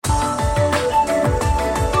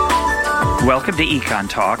Welcome to Econ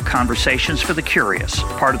Talk, Conversations for the Curious,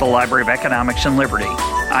 part of the Library of Economics and Liberty.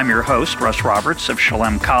 I'm your host, Russ Roberts of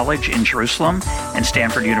Shalem College in Jerusalem and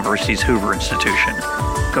Stanford University's Hoover Institution.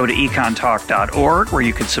 Go to econtalk.org where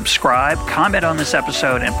you can subscribe, comment on this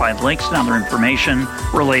episode, and find links and other information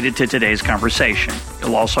related to today's conversation.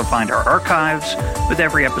 You'll also find our archives with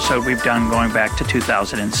every episode we've done going back to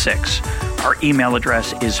 2006. Our email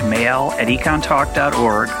address is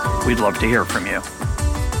mail@econtalk.org. We'd love to hear from you.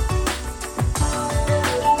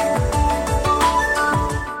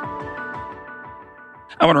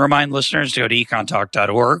 I want to remind listeners to go to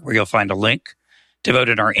econtalk.org, where you'll find a link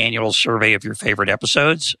devoted to our annual survey of your favorite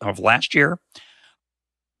episodes of last year.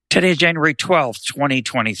 Today is January 12th,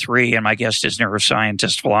 2023, and my guest is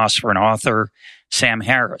neuroscientist, philosopher, and author Sam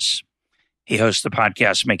Harris. He hosts the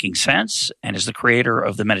podcast Making Sense and is the creator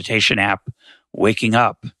of the meditation app Waking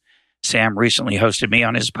Up. Sam recently hosted me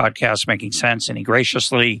on his podcast Making Sense, and he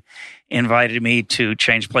graciously invited me to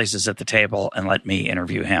change places at the table and let me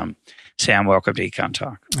interview him. Sam, welcome to Econ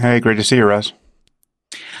Talk. Hey, great to see you, Russ.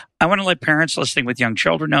 I want to let parents listening with young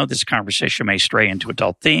children know this conversation may stray into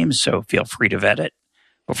adult themes, so feel free to vet it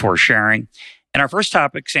before sharing. And our first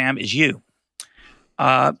topic, Sam, is you.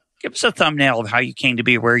 Give us a thumbnail of how you came to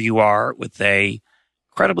be where you are with a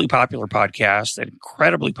incredibly popular podcast, an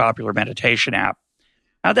incredibly popular meditation app.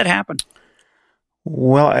 How'd that happen?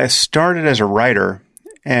 Well, I started as a writer,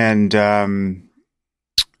 and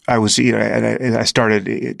I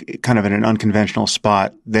started kind of in an unconventional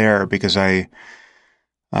spot there because I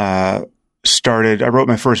wrote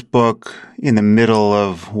my first book in the middle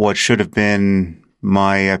of what should have been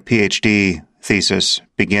my PhD thesis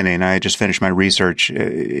beginning. I had just finished my research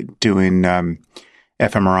doing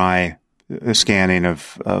fMRI scanning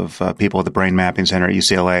of people at the Brain Mapping Center at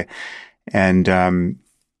UCLA. And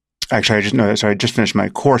actually, I just finished my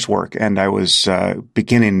coursework, and I was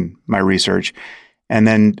beginning my research. And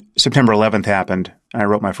then September 11th happened. I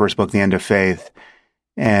wrote my first book, The End of Faith,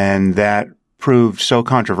 and that proved so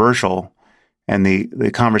controversial, and the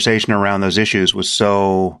conversation around those issues was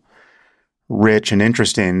so rich and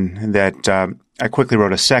interesting that I quickly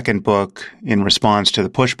wrote a second book in response to the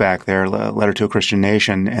pushback there, Letter to a Christian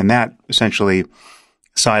Nation, and that essentially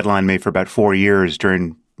sidelined me for about 4 years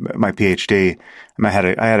during my PhD. I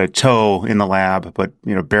had a toe in the lab, but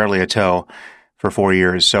barely a toe for 4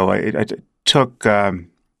 years. So it took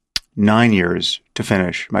 9 years to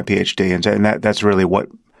finish my PhD, and that's really what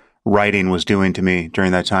writing was doing to me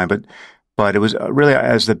during that time. But it was really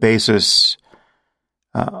as the basis,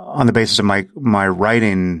 on the basis of my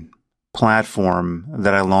writing platform,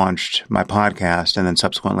 that I launched my podcast, and then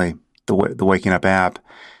subsequently the Waking Up app.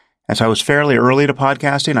 And so I was fairly early to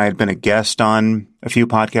podcasting. I had been a guest on a few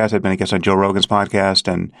podcasts. I'd been a guest on Joe Rogan's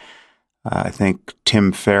podcast, and I think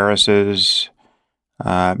Tim Ferriss's.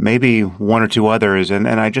 Maybe one or two others. And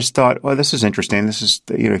I just thought, well, this is interesting. This is,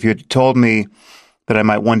 if you had told me that I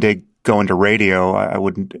might one day go into radio, I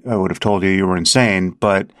would have told you were insane.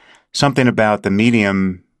 But something about the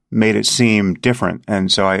medium made it seem different.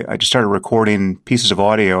 And so I just started recording pieces of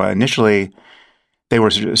audio. Initially, they were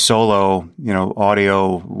solo,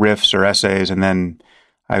 audio riffs or essays. And then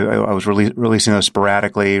I was releasing those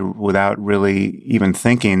sporadically without really even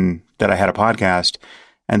thinking that I had a podcast.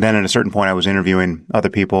 And then at a certain point, I was interviewing other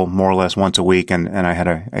people more or less once a week, and I had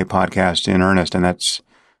a podcast in earnest, and that's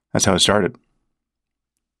how it started.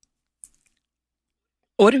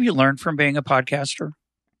 What have you learned from being a podcaster?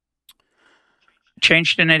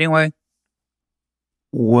 Changed in any way?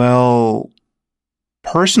 Well,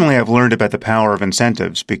 personally, I've learned about the power of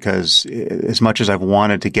incentives, because as much as I've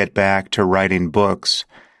wanted to get back to writing books,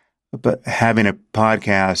 but having a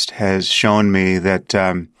podcast has shown me that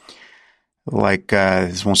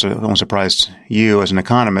this won't surprise you as an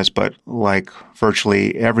economist, but like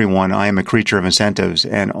virtually everyone, I am a creature of incentives,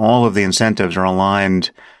 and all of the incentives are aligned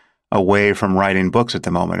away from writing books at the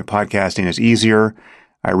moment. Podcasting is easier.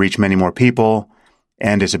 I reach many more people,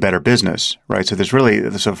 and it's a better business, right?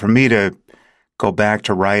 So for me to go back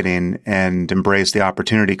to writing and embrace the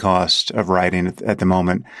opportunity cost of writing at the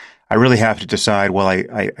moment, I really have to decide, well,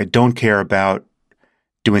 I don't care about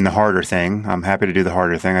doing the harder thing. I'm happy to do the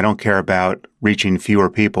harder thing. I don't care about reaching fewer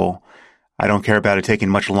people. I don't care about it taking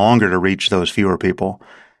much longer to reach those fewer people.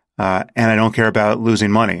 And I don't care about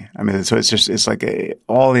losing money. I mean, so it's like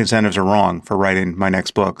all the incentives are wrong for writing my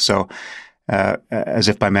next book. So, as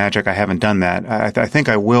if by magic, I haven't done that. I think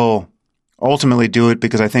I will ultimately do it,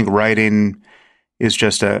 because I think writing is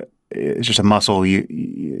just a muscle.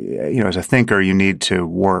 You as a thinker, you need to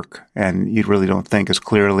work, and you really don't think as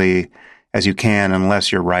clearly as you can unless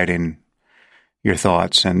you're writing your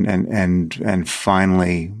thoughts and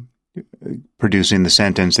finally producing the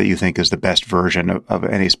sentence that you think is the best version of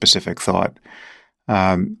any specific thought.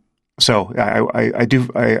 So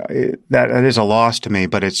that is a loss to me,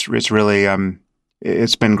 but it's really,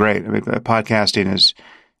 it's been great. I mean, podcasting is,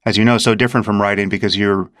 as you know, so different from writing because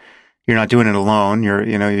you're not doing it alone. You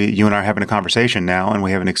and I are having a conversation now, and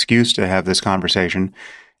we have an excuse to have this conversation.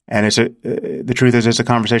 And the truth is, it's a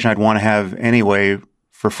conversation I'd want to have anyway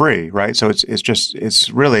for free, right? So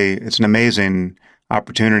it's really an amazing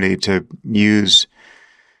opportunity to use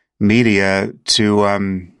media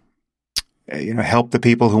to, help the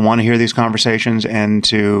people who want to hear these conversations and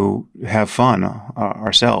to have fun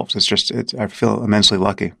ourselves. I feel immensely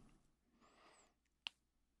lucky.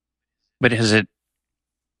 But has it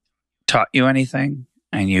taught you anything?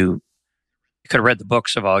 And you could have read the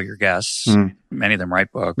books of all your guests. Many of them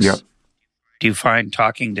write books. Yep. Do you find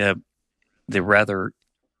talking to the rather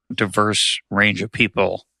diverse range of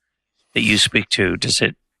people that you speak to, does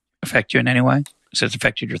it affect you in any way? Has it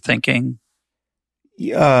affected your thinking?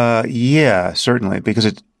 Yeah, certainly,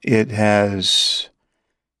 because it has,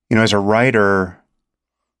 as a writer,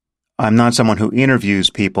 I'm not someone who interviews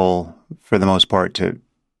people for the most part to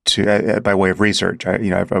by way of research.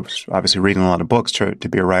 I was obviously reading a lot of books to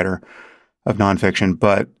be a writer of nonfiction,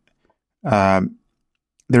 but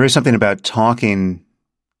there is something about talking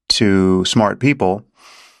to smart people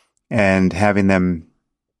and having them,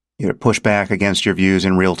 push back against your views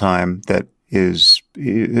in real time that is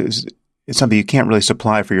it's something you can't really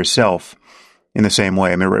supply for yourself in the same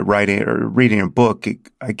way. I mean, writing or reading a book,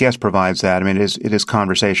 I guess, provides that. I mean, it is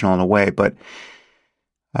conversational in a way, but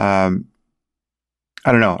I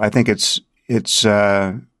don't know. I think it's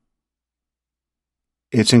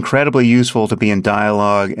incredibly useful to be in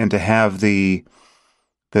dialogue and to have the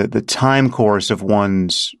time course of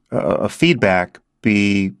one's feedback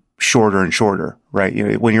be shorter and shorter,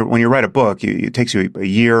 right? When you write a book, it takes you a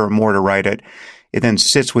year or more to write it. It then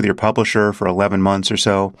sits with your publisher for 11 months or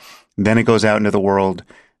so. Then it goes out into the world.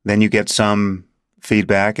 Then you get some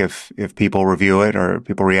feedback if people review it or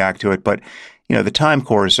people react to it. But, the time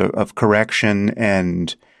course of correction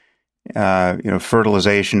and,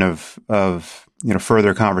 fertilization of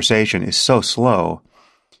further conversation is so slow.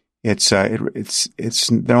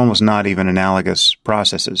 They're almost not even analogous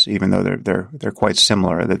processes, even though they're quite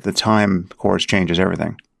similar. The time course changes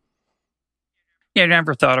everything. Yeah, I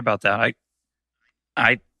never thought about that.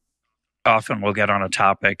 I often will get on a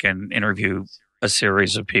topic and interview a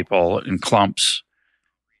series of people in clumps.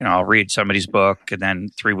 I'll read somebody's book, and then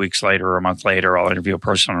 3 weeks later or a month later, I'll interview a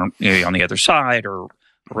person on the other side or a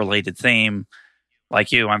related theme.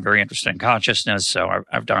 Like you, I'm very interested in consciousness, so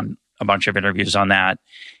I've done a bunch of interviews on that.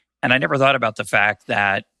 And I never thought about the fact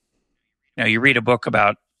that, you read a book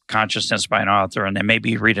about consciousness by an author, and then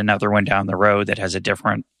maybe you read another one down the road that has a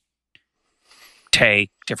different take,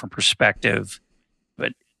 different perspective.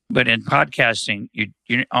 But in podcasting,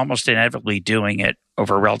 you're almost inevitably doing it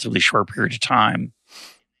over a relatively short period of time.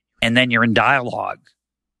 And then you're in dialogue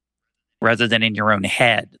rather than in your own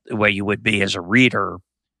head, the way you would be as a reader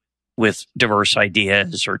with diverse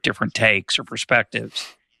ideas or different takes or perspectives.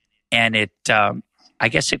 And I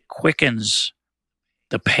guess it quickens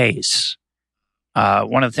the pace.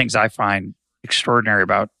 One of the things I find extraordinary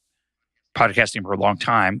about podcasting for a long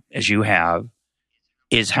time, as you have,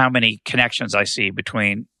 is how many connections I see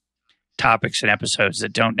between topics and episodes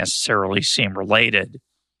that don't necessarily seem related.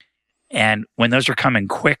 And when those are coming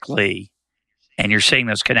quickly and you're seeing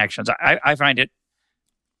those connections, I find it,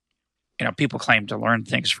 people claim to learn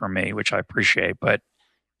things from me, which I appreciate, but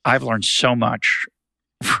I've learned so much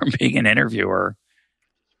from being an interviewer,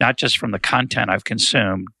 not just from the content I've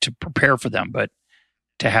consumed to prepare for them, but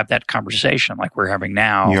to have that conversation like we're having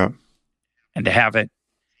now. Yeah. And to have it,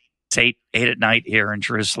 it's 8 at night here in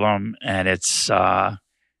Jerusalem, and it's 10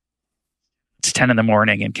 in the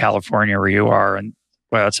morning in California where you are, and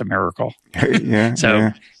well, it's a miracle. Yeah.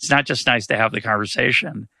 So It's not just nice to have the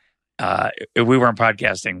conversation. If we weren't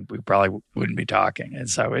podcasting, we probably wouldn't be talking, and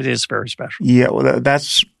so it is very special. Yeah, well,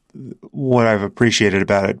 that's what I've appreciated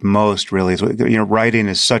about it most. Really, is writing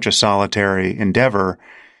is such a solitary endeavor,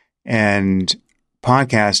 and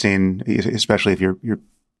podcasting, especially if you're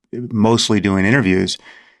mostly doing interviews,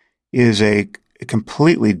 is a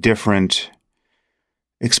completely different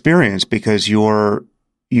experience because you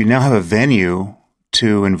now have a venue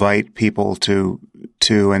to invite people to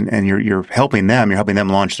and you're helping them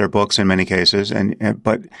launch their books in many cases,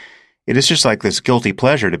 but it is just like this guilty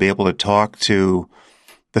pleasure to be able to talk to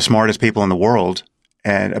the smartest people in the world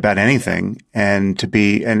and about anything, and to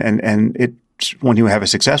be and it when you have a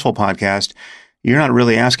successful podcast, you're not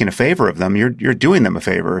really asking a favor of them. You're doing them a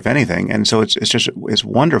favor, if anything. And so it's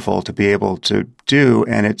wonderful to be able to do.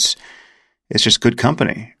 And it's it's just good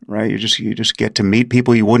company, right? You just get to meet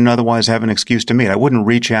people you wouldn't otherwise have an excuse to meet. I wouldn't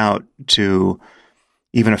reach out to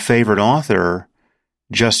even a favorite author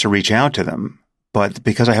just to reach out to them. But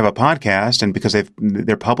because I have a podcast and because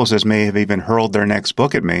their publicists may have even hurled their next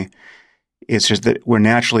book at me, it's just that we're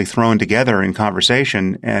naturally thrown together in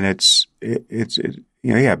conversation, and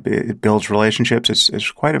it builds relationships.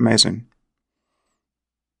 It's quite amazing.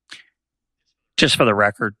 Just for the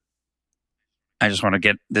record, I just want to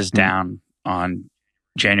get this down on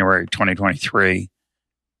January 2023.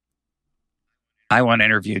 I want to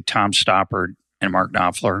interview Tom Stoppard and Mark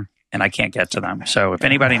Knopfler, and I can't get to them. So if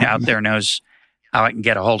anybody out there knows how I can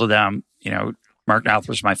get a hold of them, Mark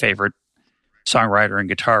Knopfler's my favorite songwriter and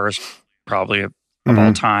guitarist, probably of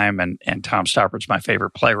all time, and Tom Stoppard's my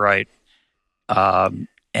favorite playwright.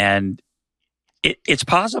 And it's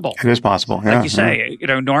possible. It is possible. Yeah, like you say,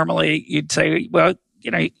 normally you'd say, well,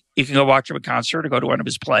 you can go watch him at a concert or go to one of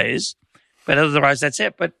his plays, but otherwise that's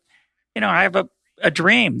it. But, I have a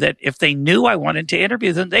dream that if they knew I wanted to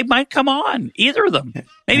interview them, they might come on, either of them,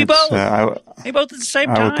 maybe both. Maybe both at the same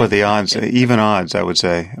time. I would put the odds, even odds, I would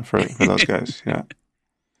say, for those guys. Yeah.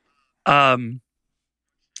 How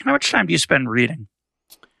much time do you spend reading?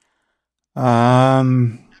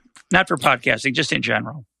 Not for podcasting, just in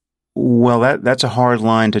general. Well, that's a hard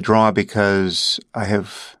line to draw because I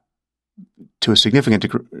have, to a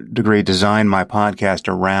significant degree, designed my podcast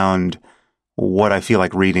around what I feel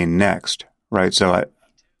like reading next, right? So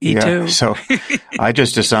Me too. So I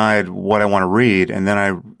just decide what I want to read, and then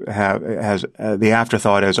I have the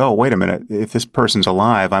afterthought is, oh, wait a minute, if this person's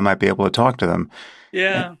alive, I might be able to talk to them.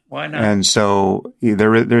 Yeah, why not? And so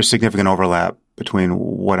there's significant overlap between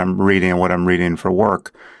what I'm reading and what I'm reading for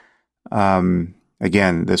work.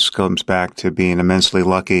 Again, this comes back to being immensely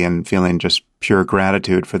lucky and feeling just pure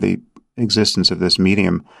gratitude for the existence of this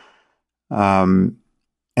medium. And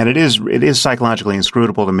it is psychologically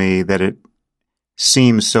inscrutable to me that it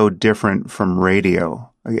seems so different from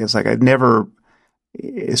radio. It's like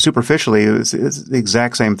superficially, it's the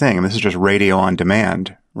exact same thing. And this is just radio on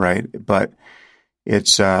demand, right? But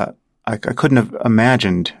it's, I couldn't have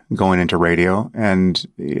imagined going into radio, and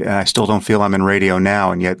I still don't feel I'm in radio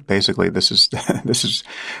now. And yet, basically, this is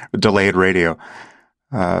delayed radio.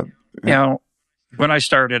 When I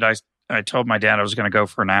started, I told my dad I was going to go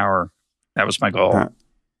for an hour. That was my goal.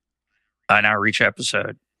 An hour each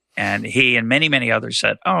episode, and he and many, many others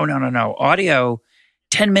said, "Oh, no, audio,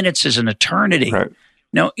 10 minutes is an eternity." Right.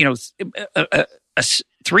 No,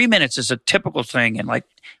 3 minutes is a typical thing, and like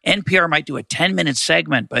NPR might do a 10-minute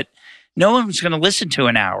segment, but no one's going to listen to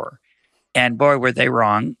an hour. And boy, were they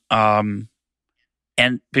wrong. And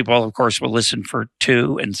people, of course, will listen for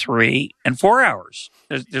 2 and 3 and 4 hours.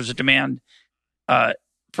 There's a demand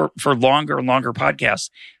for longer and longer podcasts.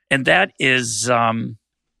 And that is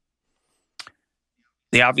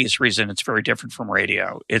the obvious reason it's very different from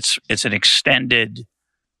radio. It's an extended,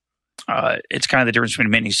 it's kind of the difference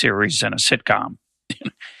between a miniseries and a sitcom.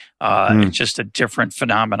 It's just a different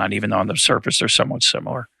phenomenon, even though on the surface they're somewhat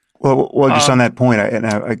similar. Well, just on that point,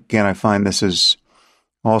 I find this is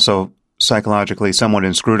also psychologically somewhat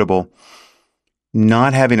inscrutable.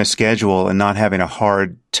 Not having a schedule and not having a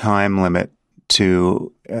hard time limit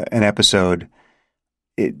to an episode,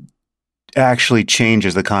 it actually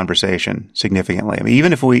changes the conversation significantly. I mean,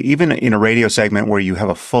 even in a radio segment where you have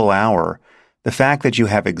a full hour, the fact that you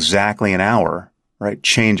have exactly an hour, right,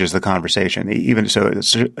 changes the conversation. Even so,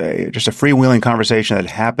 it's just a freewheeling conversation that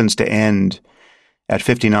happens to end at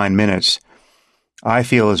 59 minutes, I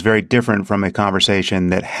feel is very different from a conversation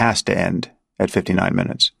that has to end at 59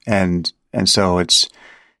 minutes. And so it's,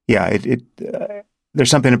 there's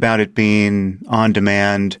something about it being on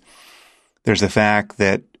demand. There's the fact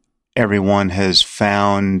that everyone has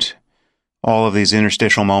found all of these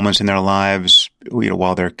interstitial moments in their lives,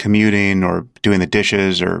 while they're commuting or doing the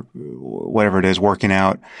dishes or whatever it is, working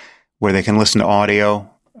out, where they can listen to audio.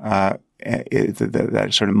 That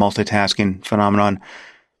sort of multitasking phenomenon.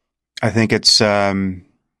 I think it's, this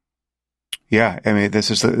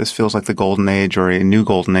feels like the golden age or a new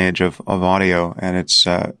golden age of audio. And it's,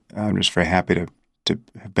 I'm just very happy to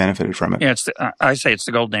have benefited from it. Yeah. I say it's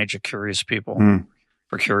the golden age of curious people,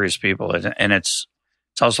 for curious people. And it's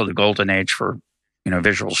also the golden age for,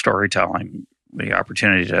 visual storytelling, the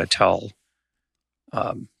opportunity to tell,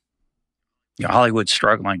 Hollywood's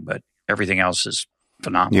struggling, but everything else is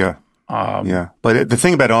phenomenal. Yeah. But the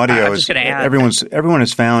thing about audio is everyone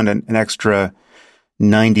has found an extra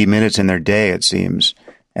 90 minutes in their day, it seems.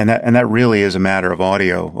 And that really is a matter of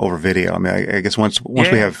audio over video. I mean, I guess once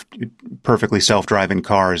we have perfectly self-driving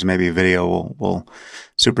cars, maybe video will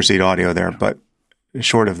supersede audio there. But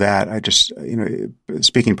short of that, I just,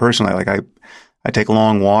 speaking personally, like I take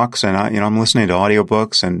long walks and I'm listening to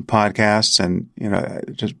audiobooks and podcasts and,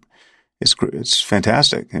 it's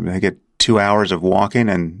fantastic. I mean, I get 2 hours of walking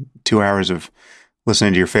and 2 hours of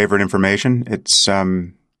listening to your favorite information. It's, I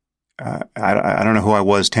don't know who I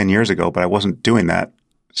was 10 years ago, but I wasn't doing that.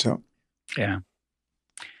 So. Yeah.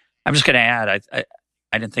 I'm just going to add, I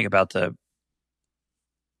didn't think about the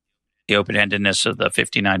open-endedness of the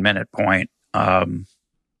 59-minute point. Having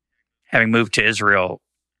moved to Israel,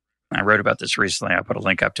 I wrote about this recently. I put a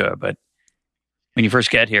link up to it. But when you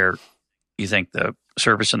first get here, you think the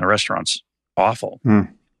service in the restaurant's awful.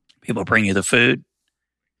 People bring you the food,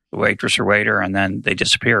 the waitress or waiter, and then they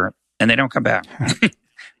disappear and they don't come back.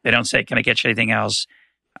 They don't say, "Can I get you anything else?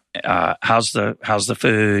 How's the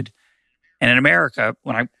food?" And in America,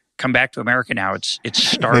 when I come back to America now, it's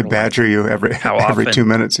startling. They badger you every 2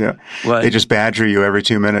 minutes. Yeah, they just badger you every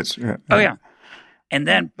 2 minutes. Yeah. Oh yeah, and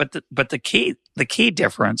then but the key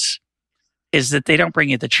difference is that they don't bring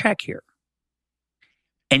you the check here,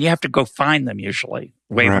 and you have to go find them usually,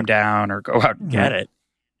 wave them down, or go out and get it.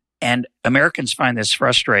 And Americans find this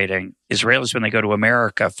frustrating. Israelis, when they go to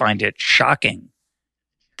America, find it shocking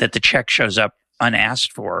that the check shows up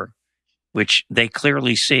unasked for, which they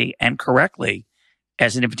clearly see and correctly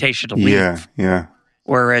as an invitation to leave. Yeah.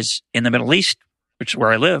 Whereas in the Middle East, which is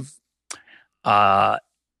where I live,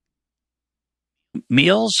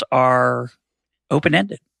 meals are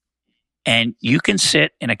open-ended. And you can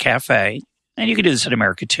sit in a cafe, and you can do this in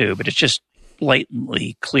America too, but it's just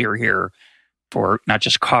blatantly clear here for not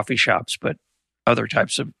just coffee shops, but other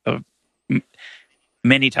types of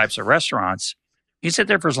many types of restaurants. You sit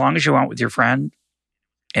there for as long as you want with your friend,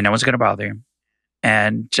 and no one's going to bother you.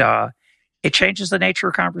 And it changes the nature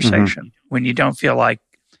of conversation when you don't feel like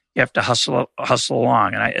you have to hustle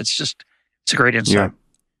along. And it's a great insight.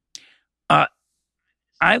 Yeah.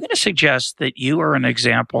 I'm going to suggest that you are an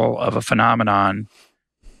example of a phenomenon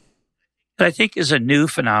that I think is a new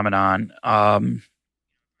phenomenon.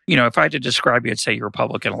 If I had to describe you, I'd say you're a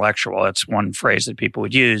public intellectual. That's one phrase that people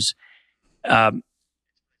would use.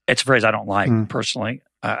 It's a phrase I don't like personally.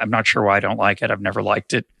 I'm not sure why I don't like it. I've never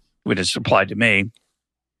liked it when it's applied to me.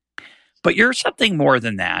 But you're something more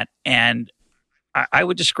than that. And I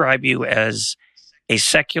would describe you as a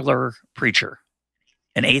secular preacher,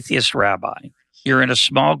 an atheist rabbi. You're in a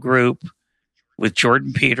small group with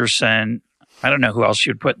Jordan Peterson. I don't know who else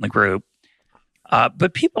you'd put in the group.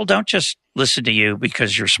 But people don't just listen to you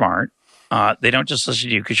because you're smart. They don't just listen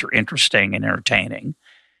to you because you're interesting and entertaining.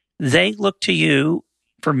 They look to you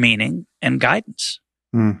for meaning and guidance.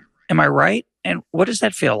 Am I right? And what does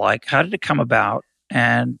that feel like? How did it come about?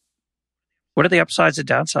 And what are the upsides and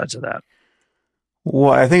downsides of that?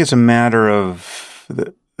 Well, I think it's a matter of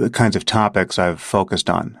the kinds of topics I've focused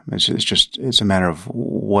on. It's a matter of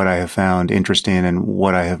what I have found interesting and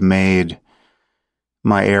what I have made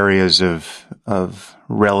my areas of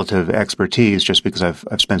relative expertise, just because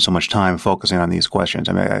I've spent so much time focusing on these questions.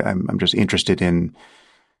 I mean, I'm just interested in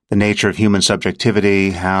the nature of human subjectivity,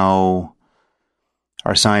 how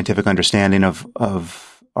our scientific understanding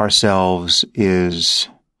of ourselves is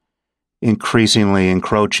increasingly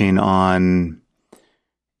encroaching on,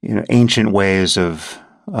 ancient ways of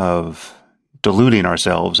deluding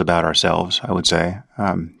ourselves about ourselves, I would say,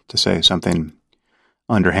 to say something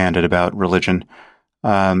underhanded about religion.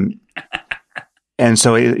 And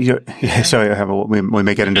so, we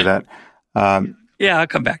may get into that. Yeah, I'll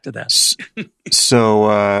come back to that.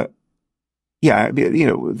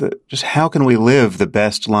 Just how can we live the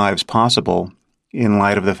best lives possible in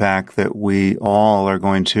light of the fact that we all are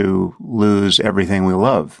going to lose everything we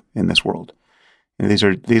love in this world? And these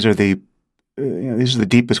are the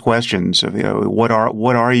deepest questions of, what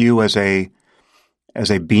are you as a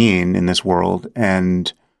being in this world,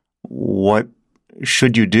 and what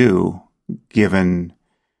should you do given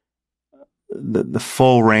the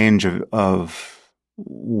full range of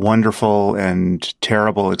wonderful and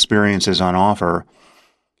terrible experiences on offer,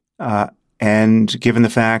 and given the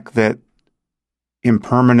fact that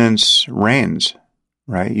impermanence reigns,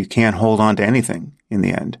 right? You can't hold on to anything in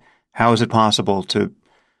the end. How is it possible to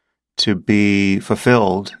be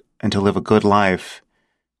fulfilled and to live a good life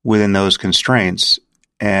within those constraints?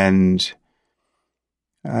 And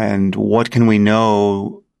what can we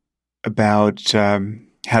know about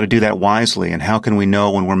how to do that wisely? And how can we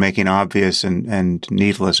know when we're making obvious and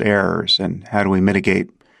needless errors? And how do we mitigate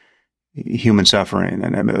human suffering?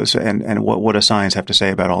 And what does science have to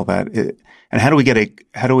say about all that? And how do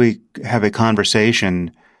we have a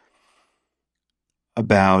conversation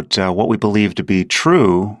about what we believe to be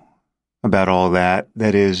true about all that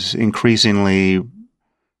is increasingly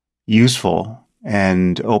useful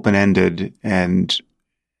and open-ended and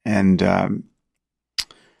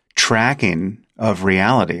tracking of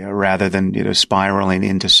reality, rather than spiraling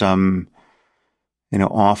into some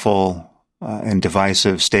awful and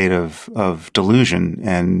divisive state of delusion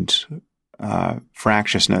and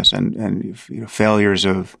fractiousness and failures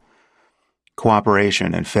of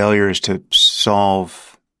cooperation and failures to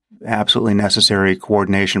solve absolutely necessary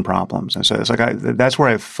coordination problems. And so it's like that's where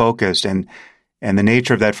I've focused, and the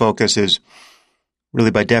nature of that focus is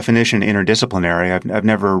really by definition interdisciplinary. I've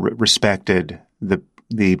never respected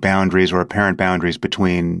the boundaries or apparent boundaries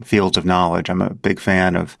between fields of knowledge. I'm a big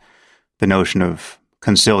fan of the notion of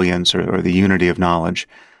consilience or the unity of knowledge.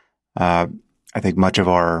 I think much of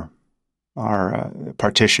our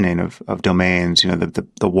partitioning of domains,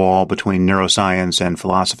 the wall between neuroscience and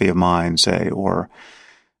philosophy of mind, say, or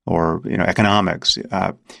economics,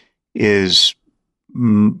 is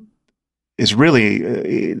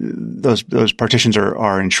really those partitions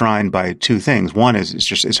are enshrined by two things. One is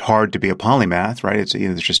it's hard to be a polymath, right?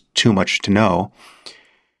 There's just too much to know,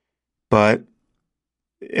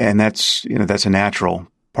 and that's a natural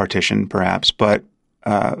partition, perhaps, but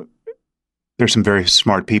there's some very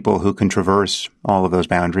smart people who can traverse all of those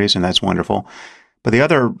boundaries, and that's wonderful. But the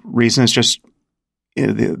other reason is just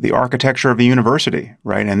the architecture of a university,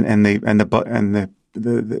 right? And the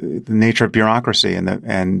nature of bureaucracy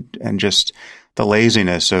and just the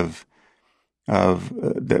laziness of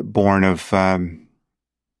born of the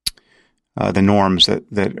norms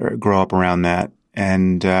that grow up around that.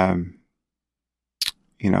 And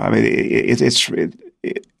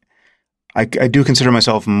I do consider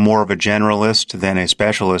myself more of a generalist than a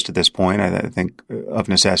specialist at this point. I think of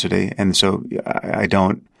necessity, and so I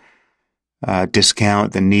don't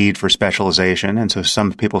discount the need for specialization. And so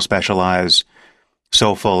some people specialize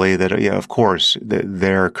so fully that, of course,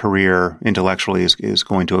 their career intellectually is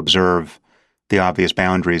going to observe the obvious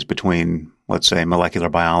boundaries between, let's say, molecular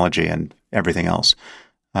biology and everything else.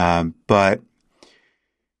 But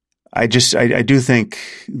I do think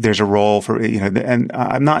there's a role for, and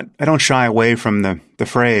I don't shy away from the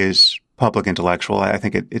phrase public intellectual. I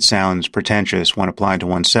think it sounds pretentious when applied to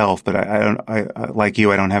oneself, but I like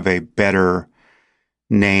you, I don't have a better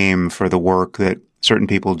name for the work that certain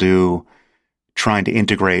people do trying to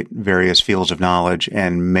integrate various fields of knowledge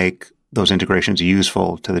and make those integrations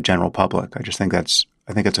useful to the general public. I think it's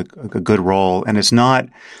a good role, and it's not.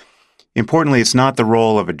 Importantly, it's not the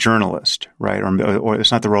role of a journalist, right? Or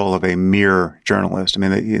it's not the role of a mere journalist. I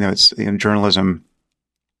mean, it's in journalism.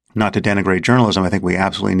 Not to denigrate journalism, I think we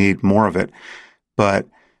absolutely need more of it. But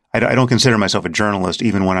I don't consider myself a journalist,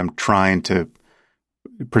 even when I'm trying to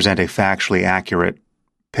present a factually accurate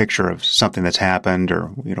picture of something that's happened or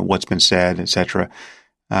what's been said, etc.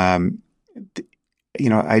 I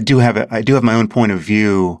do have my own point of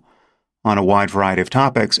view on a wide variety of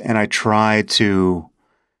topics, and I try to.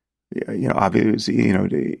 Obviously,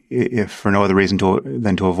 if for no other reason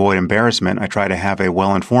than to avoid embarrassment, I try to have a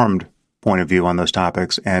well-informed point of view on those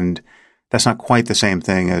topics, and that's not quite the same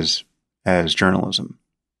thing as journalism.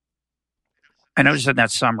 I noticed in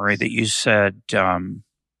that summary that you said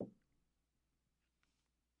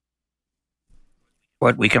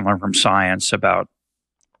what we can learn from science about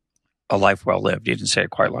a life well lived. You didn't say it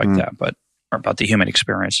quite like that, but about the human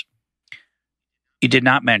experience. You did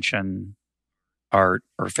not mention art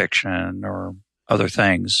or fiction or other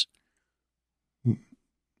things.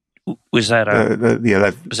 Was that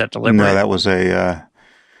was that deliberate? No, that was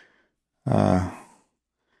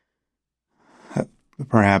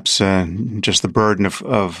perhaps just the burden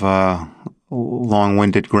of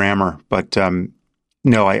long-winded grammar. But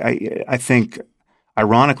no, I think,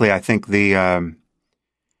 ironically, I think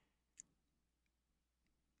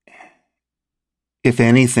if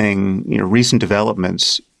anything, recent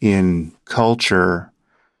developments in culture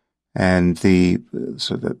and the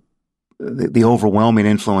overwhelming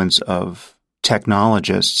influence of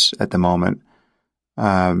technologists at the moment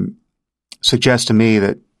suggests to me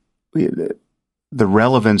that the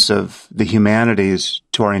relevance of the humanities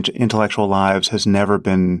to our intellectual lives has never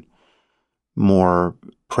been more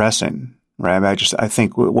pressing. Right? I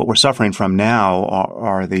think what we're suffering from now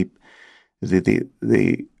are the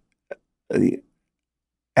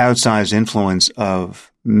outsized influence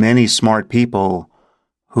of many smart people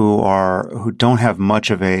who don't have much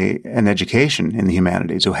of an education in the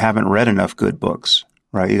humanities, who haven't read enough good books.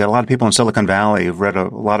 Right? You got a lot of people in Silicon Valley who've read a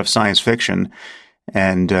lot of science fiction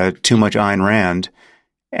and too much Ayn Rand,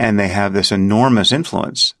 and they have this enormous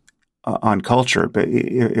influence on culture. But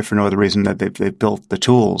if for no other reason that they've built the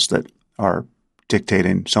tools that are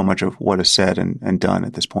dictating so much of what is said and done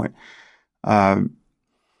at this point.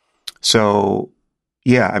 So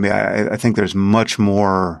yeah, I mean, I think there's much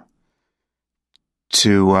more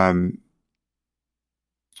to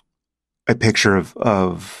a picture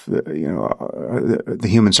of the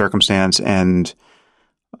human circumstance and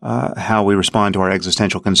how we respond to our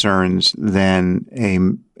existential concerns than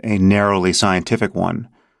a narrowly scientific one.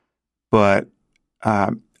 But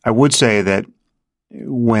I would say that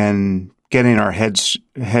when getting our heads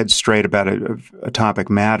straight about a topic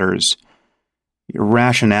matters,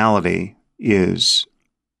 rationality is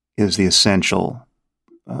the essential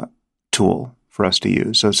tool for us to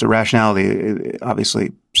use. So rationality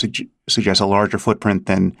obviously suggests a larger footprint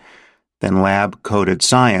than lab coded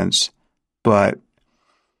science, but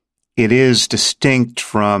it is distinct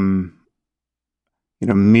from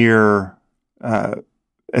mere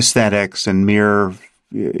aesthetics and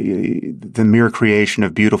the mere creation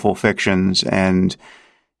of beautiful fictions, and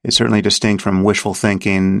it's certainly distinct from wishful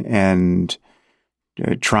thinking and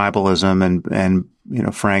tribalism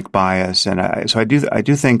and frank bias. And so I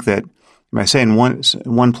do think that, I say in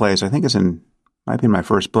one place, I think might be in my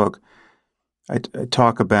first book, I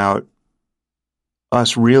talk about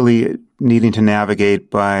us really needing to navigate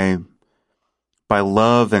by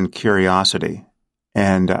love and curiosity.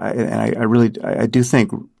 And I do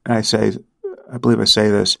think, I believe I say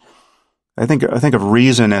this, I think of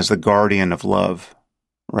reason as the guardian of love,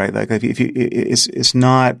 right? Like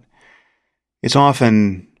it's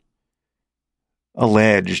often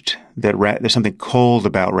alleged that there's something cold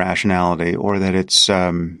about rationality, or that it's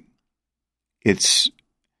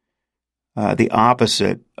the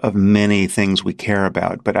opposite of many things we care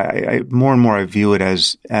about. But I more and more I view it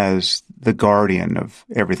as the guardian of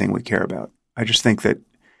everything we care about. I just think that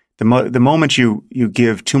the moment you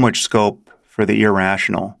give too much scope for the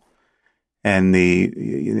irrational and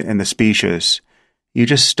the specious, you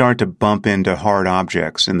just start to bump into hard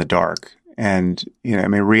objects in the dark. And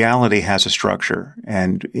reality has a structure,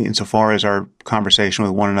 and insofar as our conversation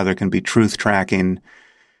with one another can be truth tracking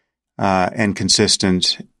and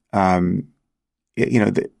consistent, that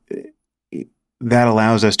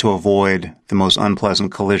allows us to avoid the most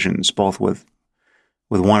unpleasant collisions, both with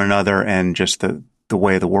one another and just the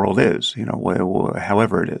way the world is,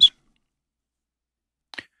 however it is.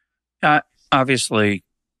 Obviously,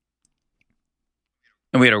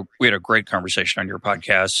 and we had a great conversation on your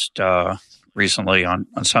podcast recently on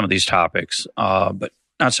some of these topics, but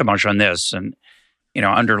not so much on this. And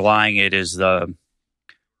underlying it is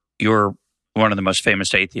you're one of the most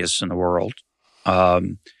famous atheists in the world,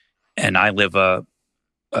 and I live a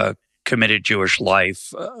committed Jewish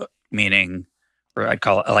life, meaning, or I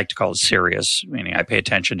like to call it serious, meaning I pay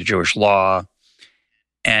attention to Jewish law,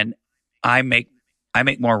 and I make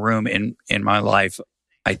more room in my life,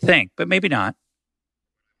 I think, but maybe not,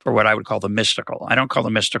 for what I would call the mystical. I don't call the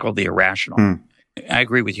mystical the irrational. I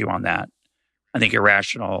agree with you on that. I think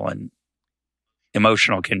irrational and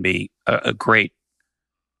emotional can be a great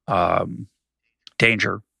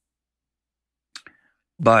danger.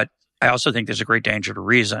 But I also think there's a great danger to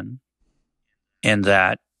reason, in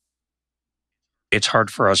that it's hard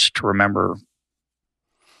for us to remember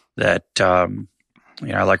that, I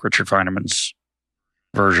like Richard Feynman's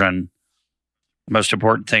version. The most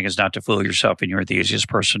important thing is not to fool yourself, and you're the easiest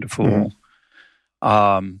person to fool.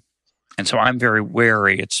 And so I'm very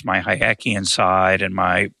wary. It's my Hayekian side, and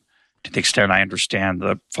to the extent I understand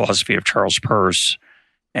the philosophy of Charles Peirce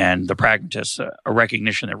and the pragmatists, a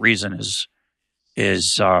recognition that reason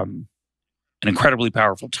is an incredibly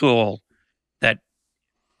powerful tool that,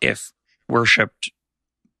 if worshipped,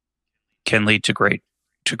 can lead to great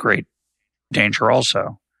danger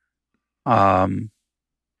also. I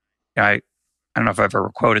don't know if I've ever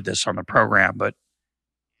quoted this on the program, but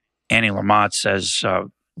Annie Lamott says,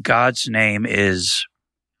 God's name is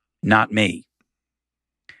not me.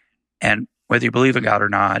 And whether you believe in God or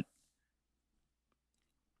not,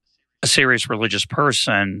 a serious religious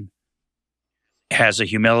person has a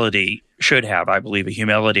humility, should have, I believe, a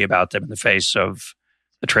humility about them in the face of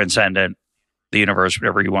the transcendent, the universe,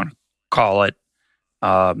 whatever you want to call it.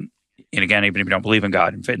 And again, even if you don't believe in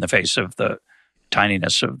God, in the face of the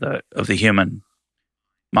tininess of the human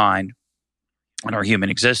mind and our human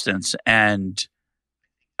existence. And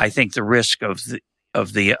I think the risk of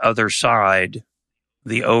the other side,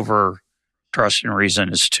 the over trust and reason,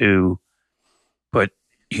 is to put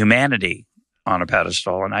humanity on a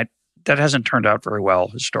pedestal, and that hasn't turned out very well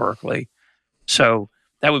historically. So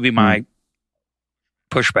that would be my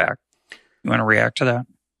pushback. You want to react to that?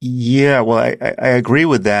 Yeah, well, I agree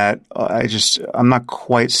with that. I'm not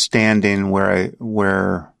quite standing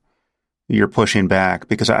where you're pushing back,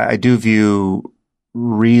 because I do view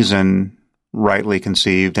reason rightly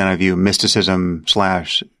conceived, and I view mysticism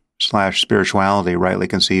 / / spirituality, rightly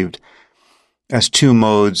conceived, as two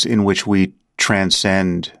modes in which we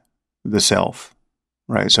transcend the self,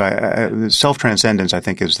 right? So self-transcendence, I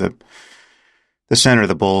think, is the center of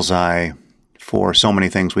the bullseye for so many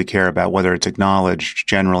things we care about, whether it's acknowledged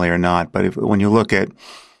generally or not. But when you look at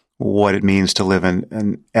what it means to live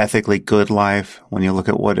an ethically good life, when you look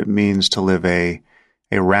at what it means to live a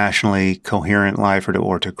rationally coherent life,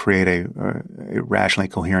 or to create a rationally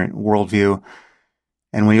coherent worldview,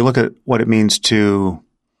 and when you look at what it means to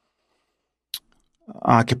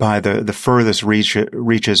occupy the furthest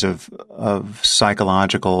reaches of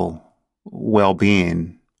psychological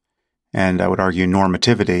well-being, and I would argue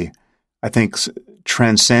normativity, I think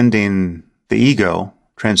transcending the ego,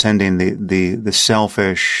 transcending the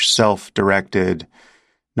selfish, self-directed,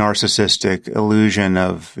 narcissistic illusion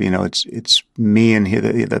of, it's me in here,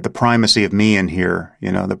 the primacy of me in here,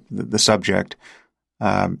 the subject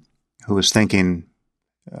who is thinking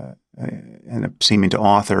and seeming to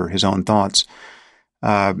author his own thoughts.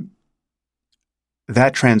 That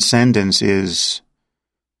transcendence is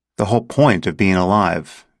the whole point of being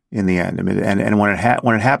alive in the end. I mean, and when it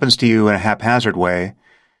happens to you in a haphazard way,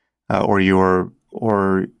 or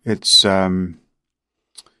it's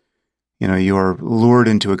you're lured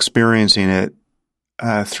into experiencing it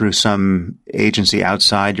through some agency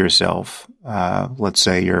outside yourself. Let's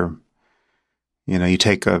say you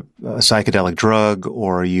take a psychedelic drug,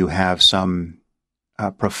 or you have some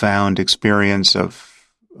profound experience of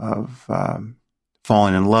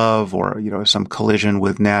falling in love, or some collision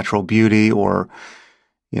with natural beauty, or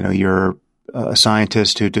you're a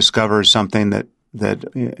scientist who discovers something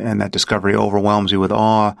and that discovery overwhelms you with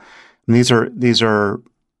awe. And these are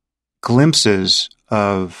glimpses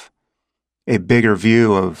of a bigger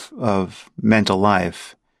view of mental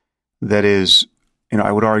life that is,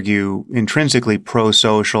 I would argue, intrinsically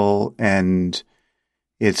pro-social, and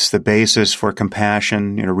it's the basis for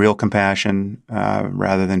compassion, real compassion,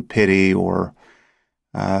 rather than pity or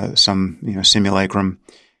some simulacrum.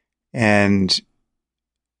 And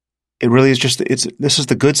it really is this is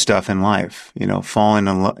the good stuff in life, falling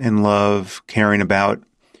in love, caring about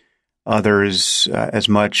others as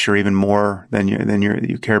much or even more than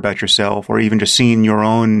you care about yourself, or even just seeing your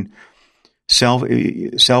own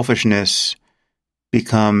selfishness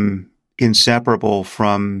become inseparable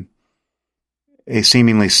from a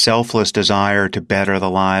seemingly selfless desire to better the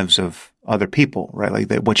lives of other people, right? Like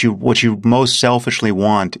that, what you most selfishly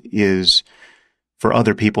want is for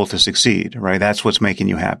other people to succeed, right? That's what's making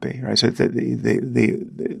you happy, right? So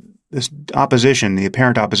this opposition, the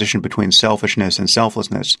apparent opposition between selfishness and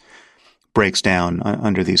selflessness, breaks down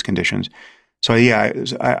under these conditions. So yeah,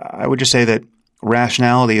 I would just say that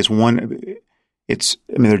rationality is one.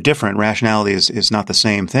 They're different. Rationality is not the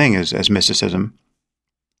same thing as mysticism,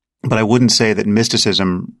 but I wouldn't say that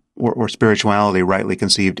mysticism or spirituality, rightly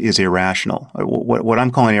conceived, is irrational. What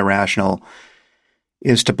I'm calling irrational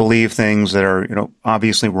is to believe things that are,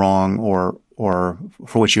 obviously wrong, or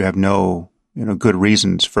for which you have no, good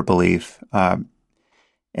reasons for belief,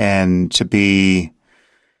 and to be,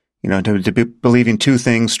 to be believing two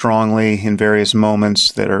things strongly in various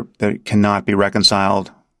moments that cannot be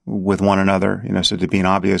reconciled with one another. So to be an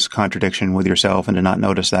obvious contradiction with yourself and to not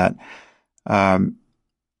notice that,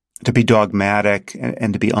 to be dogmatic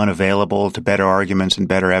and to be unavailable to better arguments and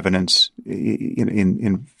better evidence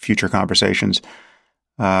in future conversations.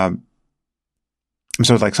 So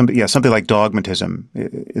like something like dogmatism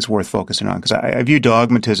is worth focusing on, because I view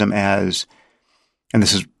dogmatism as, and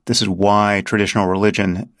this is why traditional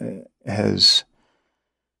religion has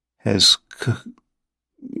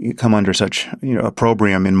come under such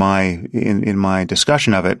opprobrium in my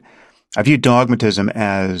discussion of it. I view dogmatism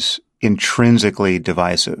as intrinsically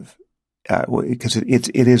divisive, because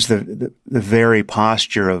it is the very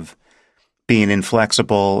posture of being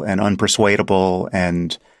inflexible and unpersuadable,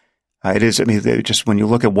 and it is. Just when you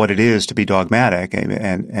look at what it is to be dogmatic,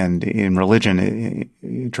 and in religion,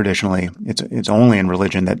 traditionally, it's only in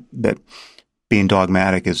religion that being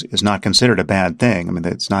dogmatic is not considered a bad thing.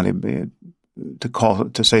 It's not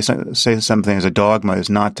to say something as a dogma is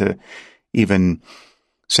not to even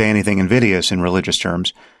say anything invidious in religious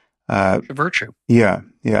terms. Virtue. Yeah.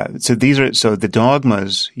 So the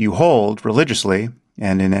dogmas you hold religiously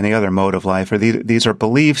and in any other mode of life these are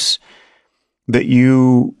beliefs that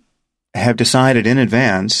you have decided in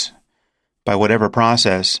advance by whatever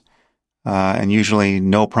process, and usually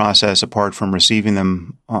no process apart from receiving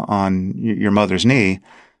them on your mother's knee.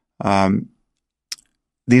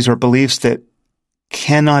 These are beliefs that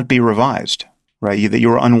cannot be revised, right? That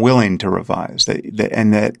you're unwilling to revise,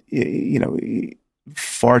 and that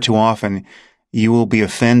far too often you will be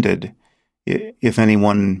offended if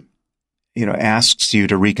anyone asks you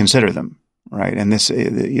to reconsider them, right? And this,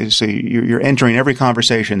 so you're entering every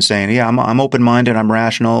conversation saying, yeah, I'm open-minded, I'm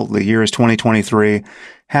rational, the year is 2023,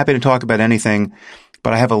 happy to talk about anything,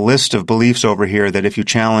 but I have a list of beliefs over here that if you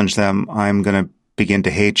challenge them, I'm going to begin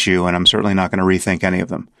to hate you, and I'm certainly not going to rethink any of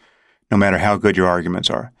them, no matter how good your arguments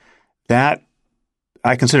are. That,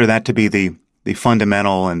 I consider that to be the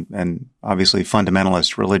fundamental and obviously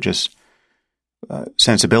fundamentalist religious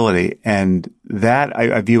sensibility, and that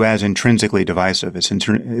I view as intrinsically divisive. It's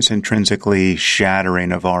intrinsically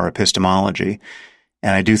shattering of our epistemology,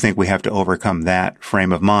 and I do think we have to overcome that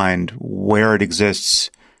frame of mind wherever it exists,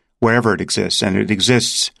 and it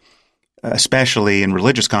exists especially in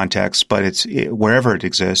religious contexts, but wherever it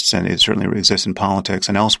exists, and it certainly exists in politics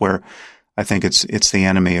and elsewhere. I think it's the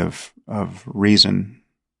enemy of reason.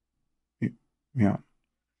 Yeah,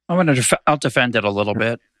 I'll defend it a little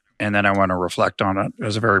bit. And then I want to reflect on it. It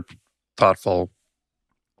was a very thoughtful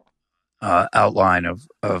outline of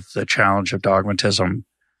the challenge of dogmatism.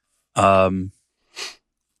 I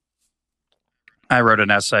wrote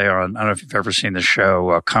an essay on, I don't know if you've ever seen the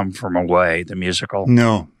show Come From Away, the musical.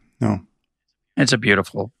 No. It's a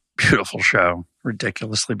beautiful, beautiful show,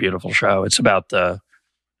 ridiculously beautiful show. It's about on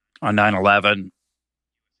 9/11,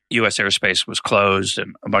 U.S. airspace was closed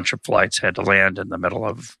and a bunch of flights had to land in the middle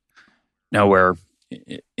of nowhere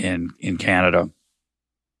in Canada.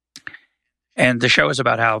 And the show is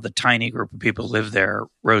about how the tiny group of people who lived there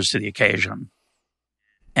rose to the occasion.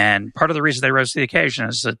 And part of the reason they rose to the occasion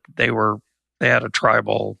is that they had a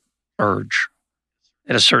tribal urge,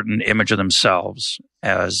 had a certain image of themselves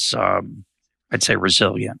as, I'd say,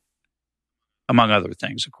 resilient, among other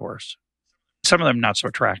things, of course. Some of them not so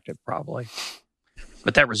attractive, probably.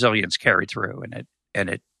 But that resilience carried through, and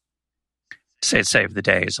it saved the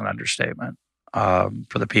day is an understatement.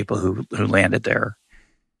 For the people who landed there.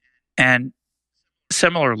 And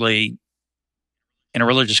similarly, in a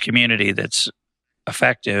religious community that's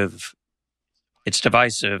effective, it's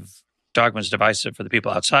divisive. Dogma is divisive for the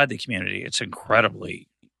people outside the community. It's incredibly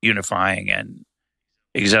unifying and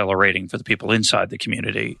exhilarating for the people inside the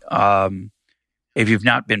community. If you've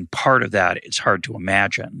not been part of that, it's hard to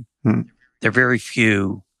imagine. There are very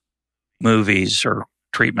few movies or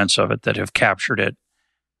treatments of it that have captured it.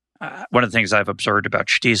 One of the things I've observed about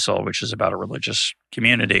Shtisel, which is about a religious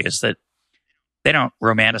community, is that they don't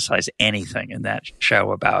romanticize anything in that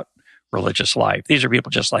show about religious life. These are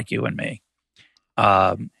people just like you and me.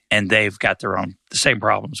 And they've got the same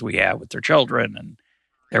problems we have with their children and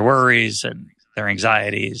their worries and their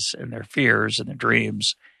anxieties and their fears and their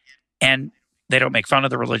dreams. And they don't make fun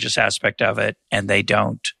of the religious aspect of it, and they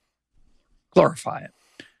don't glorify it.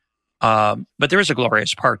 But there is a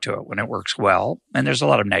glorious part to it when it works well, and there's a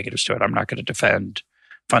lot of negatives to it. I'm not going to defend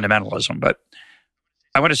fundamentalism, but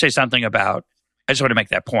I want to say something about, I just want to make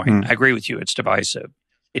that point. I agree with you, it's divisive.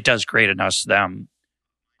 It does create an us-them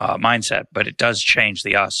mindset, but it does change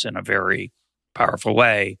the us in a very powerful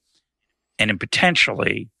way, and it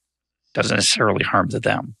potentially doesn't necessarily harm the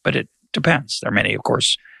them, but it depends. There are many, of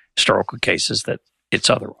course, historical cases that it's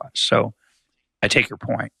otherwise. So I take your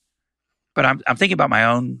point. But I'm thinking about my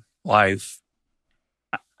own life.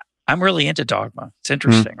 I'm really into dogma. It's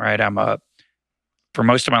interesting, right? For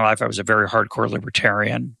most of my life, I was a very hardcore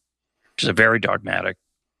libertarian, which is a very dogmatic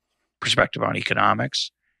perspective on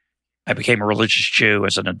economics. I became a religious Jew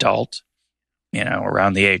as an adult,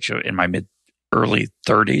 around the age in my early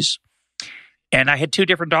 30s. And I had two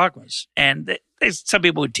different dogmas. And some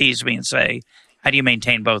people would tease me and say, how do you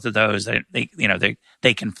maintain both of those?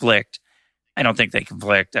 They conflict. I don't think they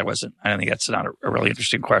conflict. I don't think that's not a really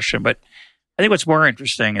interesting question. But I think what's more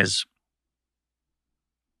interesting is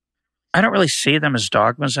I don't really see them as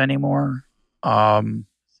dogmas anymore, in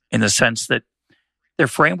the sense that they're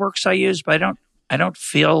frameworks I use, but I don't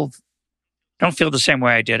feel the same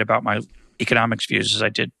way I did about my economics views as I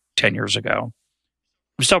did 10 years ago.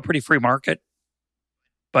 I'm still pretty free market,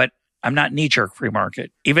 but I'm not knee-jerk free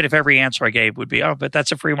market. Even if every answer I gave would be, but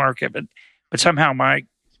that's a free market. But somehow my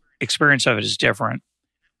experience of it is different.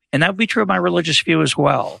 And that would be true of my religious view as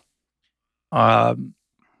well. I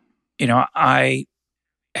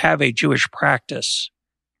have a Jewish practice,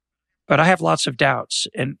 but I have lots of doubts.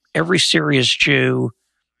 And every serious Jew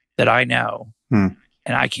that I know, and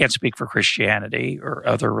I can't speak for Christianity or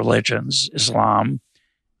other religions, Islam,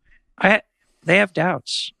 they have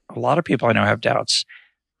doubts. A lot of people I know have doubts.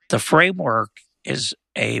 The framework is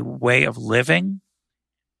a way of living.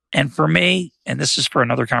 And for me, and this is for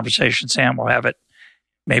another conversation, Sam, we'll have it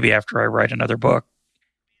maybe after I write another book.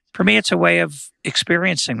 For me, it's a way of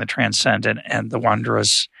experiencing the transcendent and the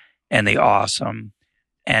wondrous and the awesome,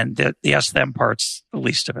 and the us-them part's the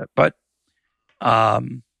least of it. But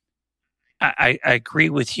I agree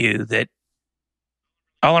with you that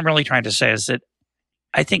all I'm really trying to say is that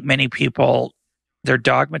I think many people, their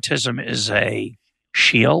dogmatism is a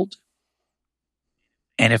shield.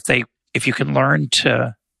 And if you can learn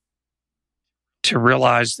to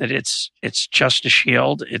realize that it's just a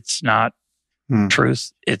shield, it's not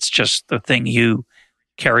truth. It's just the thing you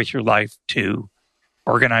carry through life to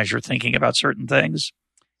organize your thinking about certain things.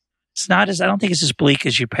 I don't think it's as bleak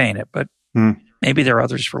as you paint it, but maybe there are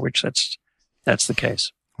others for which that's the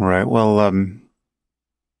case. Right. Well, let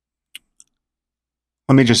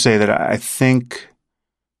me just say that I think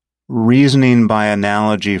reasoning by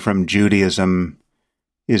analogy from Judaism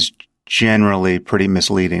is generally pretty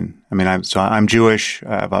misleading. I mean, I'm Jewish.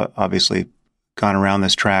 I've obviously gone around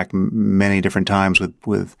this track many different times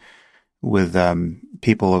with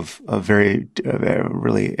people of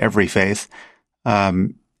really every faith.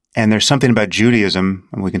 And there's something about Judaism,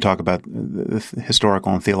 and we can talk about the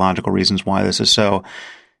historical and theological reasons why this is so,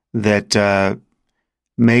 that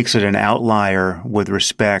makes it an outlier with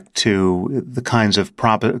respect to the kinds of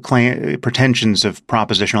pretensions of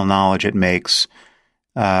propositional knowledge it makes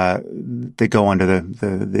that go under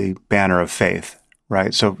the banner of faith,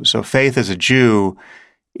 right? So faith as a Jew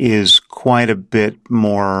is quite a bit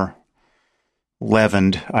more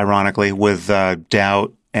leavened, ironically, with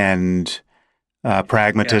doubt and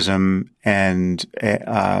pragmatism and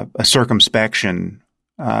a circumspection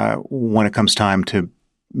when it comes time to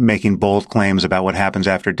making bold claims about what happens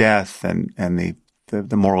after death and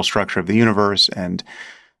the moral structure of the universe and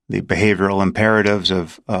the behavioral imperatives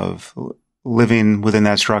of living within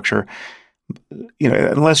that structure.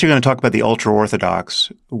 Unless you're going to talk about the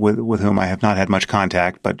ultra-Orthodox, with whom I have not had much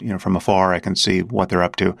contact, but from afar I can see what they're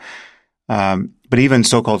up to. But even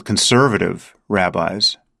so-called conservative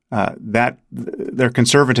rabbis, that their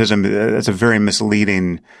conservatism, that's a very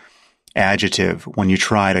misleading adjective when you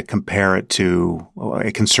try to compare it to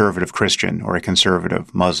a conservative Christian or a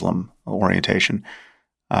conservative Muslim orientation.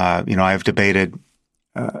 I've debated.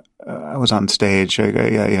 I was on stage.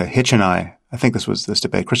 Hitch and I think this was this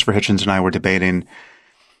debate. Christopher Hitchens and I were debating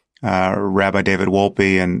Rabbi David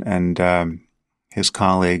Wolpe and his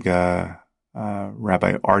colleague Rabbi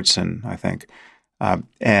Artson, I think.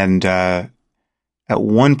 And at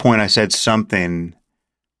one point, I said something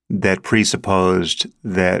that presupposed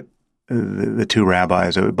that the two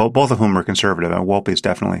rabbis, both of whom are conservative. Wolpe is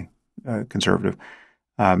definitely conservative.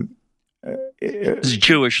 It's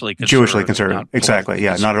Jewishly conservative. Jewishly conservative. Exactly.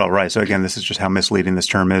 Yeah, not at all right. So again, this is just how misleading this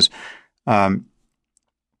term is.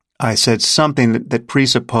 I said something that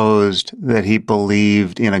presupposed that he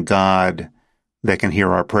believed in a God that can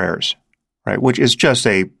hear our prayers, right? Which is just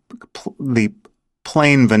the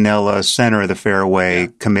plain vanilla center of the fairway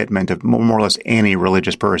commitment of more or less any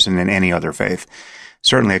religious person in any other faith,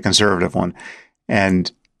 certainly a conservative one.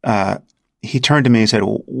 And he turned to me and said,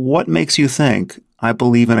 "What makes you think I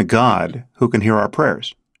believe in a God who can hear our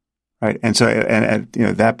prayers?" Right. And so, at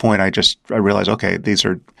that point, I realized, okay, these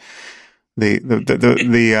are the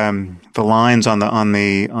lines on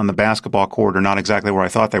the basketball court are not exactly where I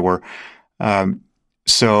thought they were.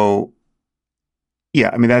 So yeah,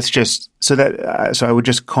 I mean, that's just so I would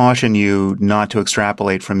just caution you not to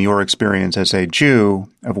extrapolate from your experience as a Jew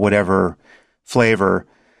of whatever flavor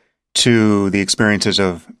to the experiences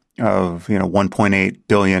of 1.8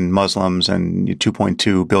 billion Muslims and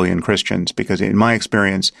 2.2 billion Christians, because in my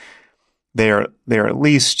experience, they are at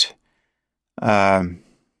least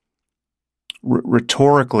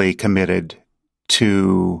rhetorically committed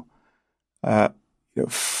to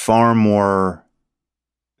far more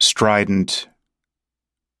strident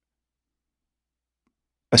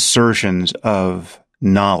assertions of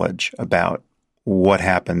knowledge about what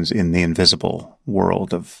happens in the invisible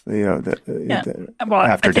world of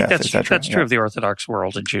after death, etc. That's true of the Orthodox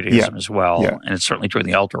world in Judaism as well, and it's certainly true in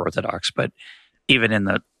the ultra-Orthodox. But even in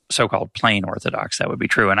the so-called plain Orthodox, that would be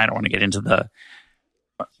true. And I don't want to get into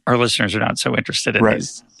our listeners are not so interested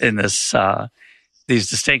in these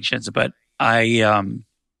distinctions. But I'll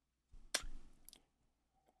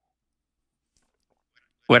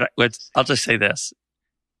just say this.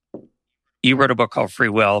 You wrote a book called Free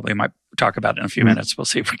Will. We might talk about it in a few minutes. We'll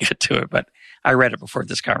see if we get to it. But I read it before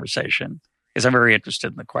this conversation because I'm very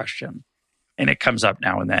interested in the question. And it comes up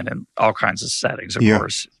now and then in all kinds of settings, of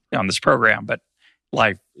course, on this program. But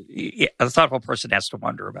life, a thoughtful person has to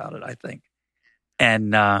wonder about it, I think.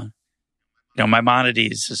 And,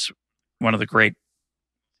 Maimonides is one of the great,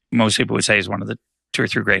 most people would say is one of the 2 or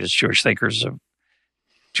 3 greatest Jewish thinkers of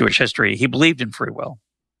Jewish history. He believed in free will.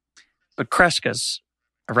 But Crescas,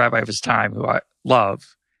 a rabbi of his time who I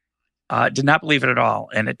love, did not believe it at all.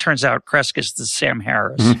 And it turns out Crescas is the Sam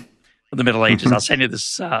Harris of the Middle Ages. I'll send you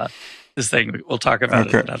this this thing. We'll talk about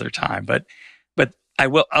it another time. But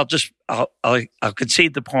I'll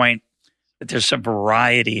concede the point that there's some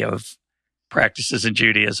variety of practices in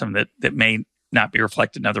Judaism that may not be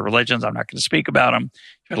reflected in other religions. I'm not going to speak about them.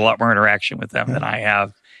 You've had a lot more interaction with them than I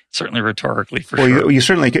have, certainly rhetorically for sure. You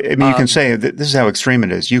certainly, I mean, you can say that this is how extreme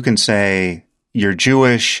it is. You can say you're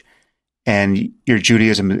Jewish and your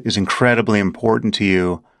Judaism is incredibly important to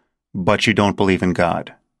you, but you don't believe in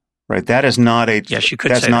God, right? That is not a,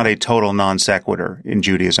 that's not a total non sequitur in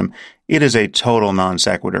Judaism. It is a total non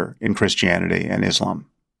sequitur in Christianity and Islam.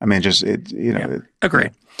 I mean,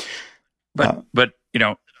 agreed. But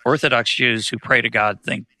Orthodox Jews who pray to God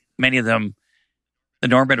think, many of them, the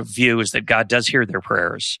normative view is that God does hear their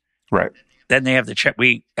prayers. Right. Then they have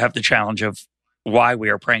we have the challenge of why we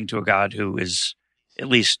are praying to a God who is at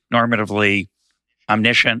least normatively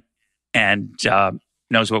omniscient and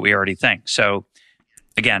knows what we already think. So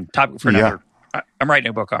again, topic for another. I'm writing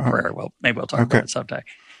a book on prayer. Well, maybe we'll talk about it someday.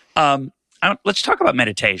 Let's talk about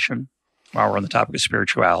meditation while we're on the topic of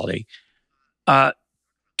spirituality. Talk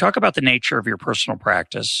about the nature of your personal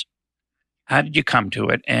practice. How did you come to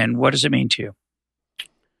it, and what does it mean to you?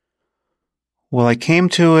 Well, I came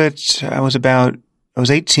to it, I was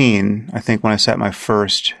 18, I think, when I sat my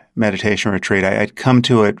first meditation retreat. I'd come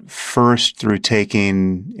to it first through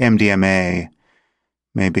taking MDMA,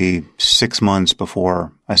 maybe 6 months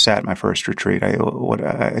before I sat my first retreat. I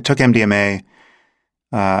took MDMA.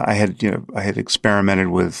 I had experimented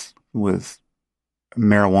with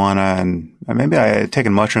marijuana, and maybe I had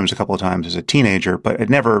taken mushrooms a couple of times as a teenager, but I'd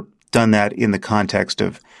never done that in the context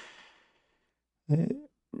of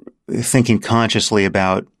thinking consciously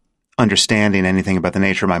about understanding anything about the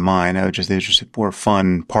nature of my mind. They just were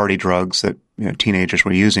fun party drugs that teenagers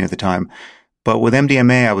were using at the time. But with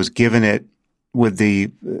MDMA, I was given it with the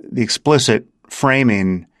explicit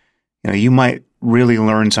framing. You might really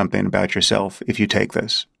learn something about yourself if you take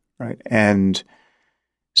this, right? And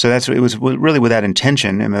so it was really with that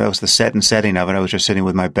intention. I mean, that was the setting of it. I was just sitting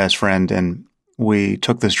with my best friend, and we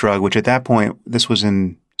took this drug, which at that point, this would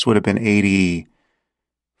have been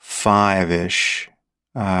 85-ish,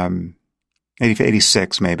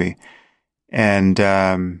 86 maybe. And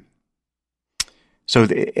so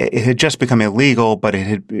it had just become illegal, but it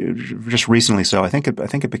had just recently so. I think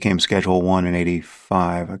it became Schedule 1 in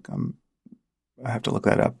 85. I have to look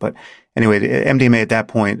that up. But anyway, MDMA at that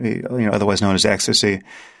point, otherwise known as ecstasy,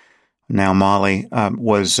 now Molly,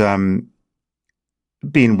 was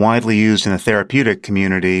being widely used in the therapeutic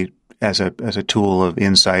community as a tool of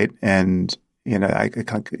insight. And,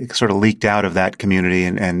 it sort of leaked out of that community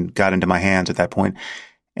and got into my hands at that point.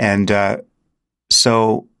 And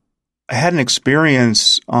so I had an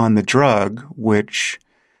experience on the drug, which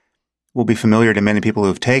will be familiar to many people who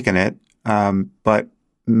have taken it, but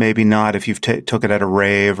maybe not if you've took it at a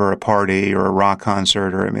rave or a party or a rock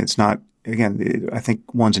concert. It's not, again, I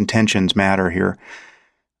think one's intentions matter here.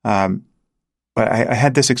 But I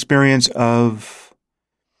had this experience of,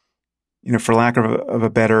 for lack of a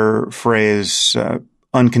better phrase,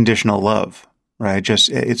 unconditional love, right?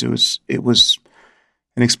 It was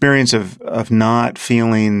an experience of not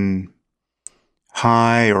feeling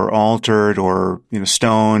high or altered or,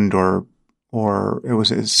 stoned or it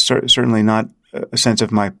was certainly not a sense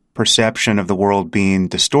of my perception of the world being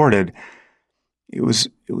distorted. It was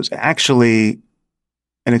actually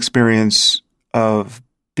an experience of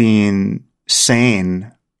being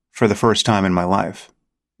sane for the first time in my life.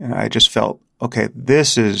 And I just felt, okay,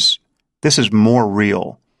 this is more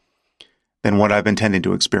real than what I've been tending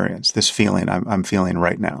to experience. This feeling I'm feeling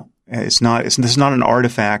right now. This is not an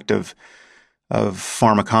artifact of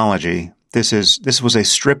pharmacology. This was a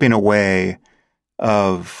stripping away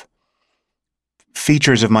of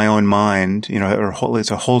features of my own mind, or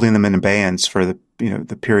it's a holding them in abeyance for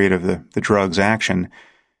the period of the drug's action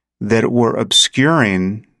that were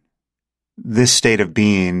obscuring this state of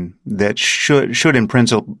being that should in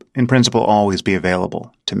principle always be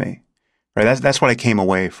available to me. Right? That's what I came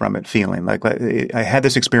away from it feeling like. I had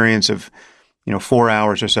this experience of 4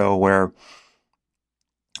 hours or so where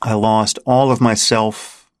I lost all of my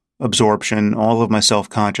self-absorption, all of my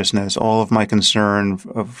self-consciousness, all of my concern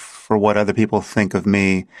for what other people think of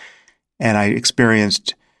me. And I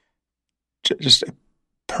experienced just a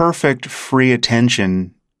perfect free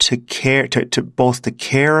attention to care, to both to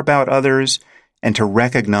care about others and to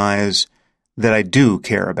recognize that I do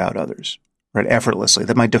care about others, right? Effortlessly,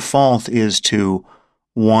 that my default is to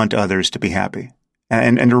want others to be happy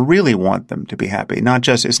and to really want them to be happy. It's not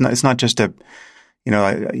just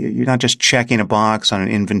you're not just checking a box on an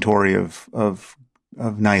inventory of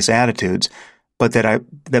nice attitudes, but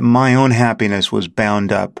that my own happiness was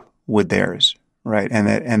bound up with theirs, right?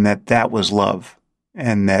 And that was love,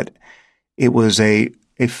 and that it was a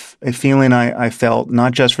feeling I felt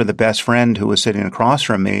not just for the best friend who was sitting across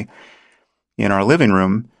from me in our living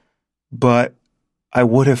room, but I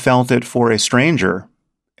would have felt it for a stranger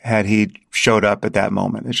had he showed up at that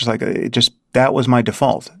moment. It's just like, that was my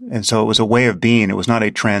default. And so it was a way of being. It was not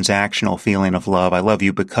a transactional feeling of love. I love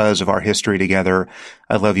you because of our history together.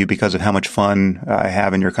 I love you because of how much fun I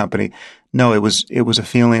have in your company. No, it was a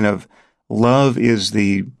feeling of love is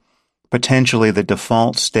potentially the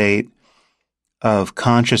default state of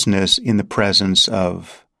consciousness in the presence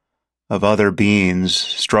of other beings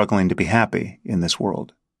struggling to be happy in this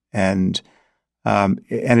world. And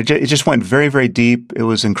it just went very, very deep. It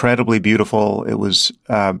was incredibly beautiful. It was,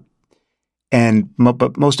 but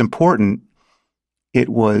most important, it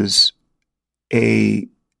was a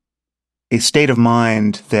state of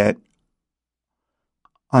mind that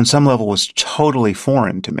on some level was totally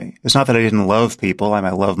foreign to me. It's not that I didn't love people. I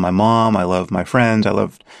loved my mom. I loved my friends. I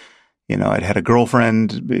loved, I'd had a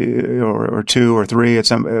girlfriend or two or three at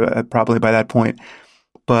probably by that point,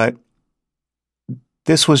 but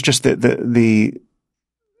this was just the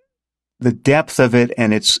depth of it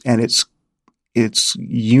and its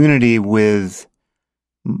unity with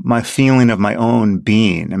my feeling of my own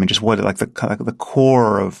being. I mean, just the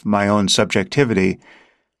core of my own subjectivity.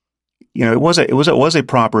 It was a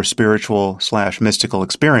proper spiritual / mystical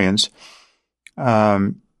experience.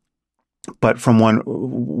 But from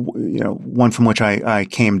one from which I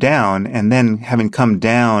came down, and then having come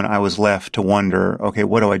down, I was left to wonder, okay,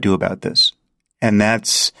 what do I do about this? And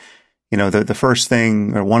that's, the first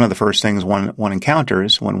thing, or one of the first things one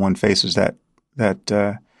encounters when one faces that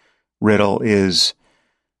riddle is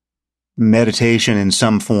meditation in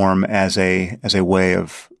some form as a way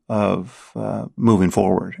of moving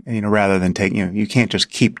forward. Rather than taking, you can't just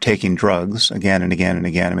keep taking drugs again and again and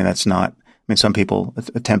again. I mean, that's not. I mean, some people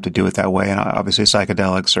attempt to do it that way, and obviously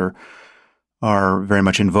psychedelics are very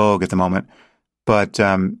much in vogue at the moment. But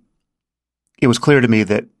it was clear to me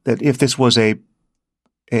that if this was a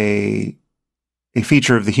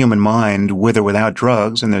feature of the human mind, with or without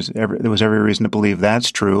drugs, and there was every reason to believe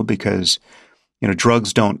that's true, because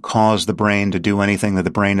drugs don't cause the brain to do anything that the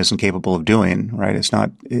brain isn't capable of doing. Right? It's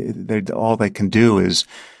not. All they can do is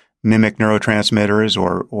mimic neurotransmitters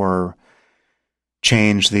or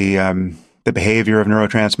change the behavior of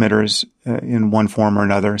neurotransmitters in one form or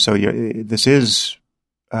another. So this is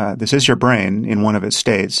your brain in one of its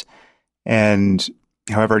states, and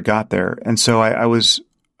however it got there. And so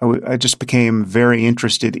I just became very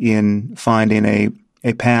interested in finding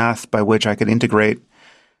a path by which I could integrate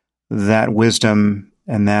that wisdom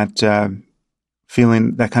and that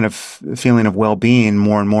kind of feeling of well-being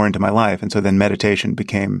more and more into my life. And so then meditation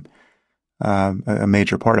became a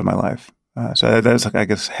major part of my life. So that's, I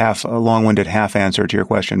guess, a long-winded half answer to your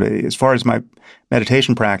question. But as far as my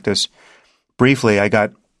meditation practice, briefly,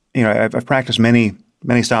 I've practiced many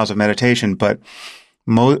styles of meditation, but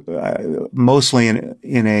mostly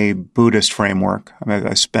in a Buddhist framework. I mean,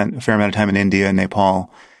 I spent a fair amount of time in India and Nepal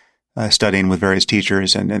studying with various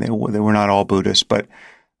teachers, and they were not all Buddhists, but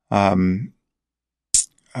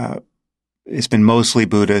it's been mostly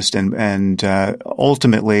Buddhist, and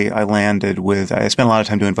ultimately I spent a lot of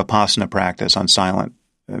time doing Vipassana practice on silent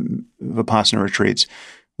Vipassana retreats,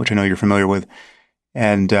 which I know you're familiar with.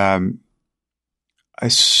 And I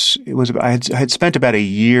had spent about a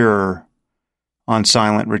year on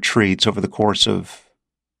silent retreats over the course of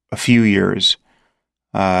a few years.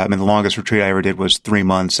 I mean, the longest retreat I ever did was 3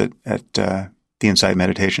 months at the Insight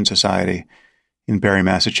Meditation Society in Barre,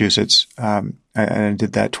 Massachusetts. I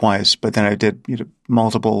did that twice, but then I did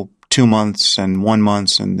multiple 2 months and 1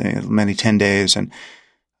 month and many 10 days. And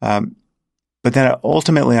but then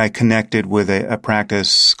ultimately I connected with a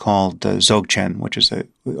practice called Dzogchen, which is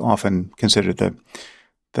often considered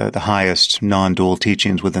the highest non-dual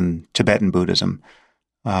teachings within Tibetan Buddhism.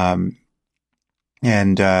 So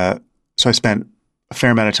I spent a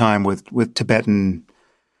fair amount of time with Tibetan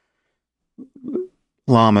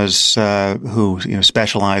lamas who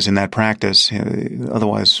specialize in that practice,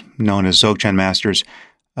 otherwise known as Dzogchen masters,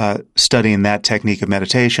 studying that technique of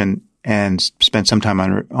meditation, and spent some time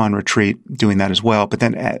on retreat doing that as well. But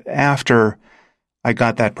then after I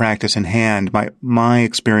got that practice in hand, my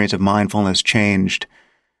experience of mindfulness changed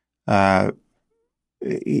in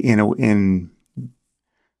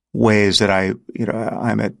ways that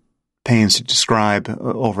I'm at pains to describe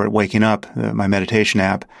over at Waking Up, my meditation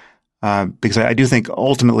app. Because I do think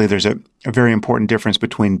ultimately there's a very important difference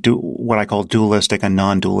between what I call dualistic and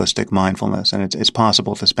non-dualistic mindfulness. And it's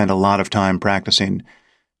possible to spend a lot of time practicing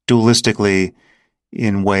dualistically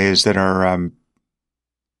in ways that are,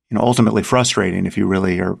 ultimately frustrating if you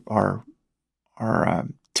really are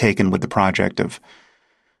taken with the project of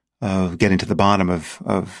getting to the bottom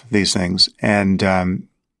of these things, and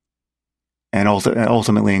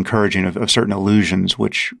ultimately encouraging of certain illusions,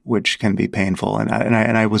 which can be painful. And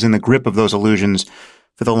I was in the grip of those illusions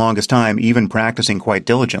for the longest time, even practicing quite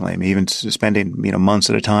diligently. I mean, even spending months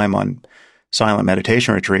at a time on silent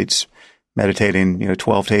meditation retreats, meditating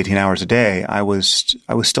 12 to 18 hours a day. I was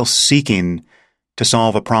still seeking to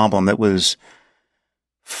solve a problem that was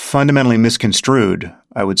fundamentally misconstrued,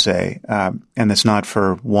 I would say, and that's not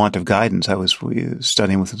for want of guidance. I was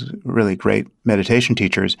studying with really great meditation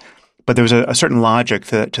teachers, but there was a certain logic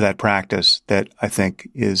to that practice that I think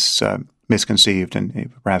is misconceived, and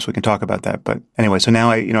perhaps we can talk about that. But anyway, so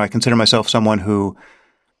now I consider myself someone who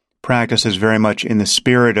practices very much in the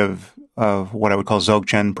spirit of what I would call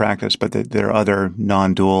Dzogchen practice, but there are other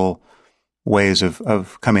non-dual ways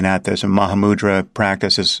of coming at this, and Mahamudra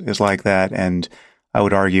practice is like that. And I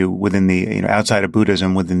would argue within the outside of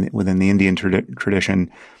Buddhism, within the Indian tradition,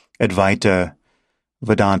 Advaita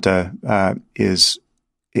Vedanta is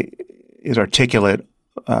articulate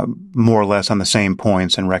more or less on the same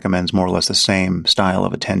points and recommends more or less the same style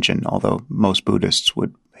of attention, although most Buddhists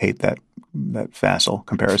would hate that facile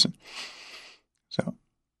comparison. So,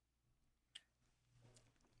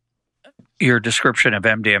 your description of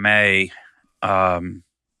MDMA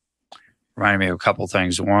reminded me of a couple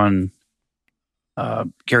things. One,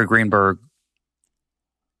 Gary Greenberg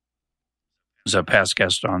was a past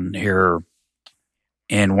guest on here.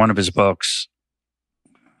 In one of his books,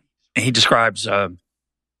 he describes a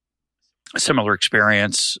similar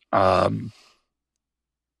experience. I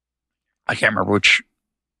can't remember which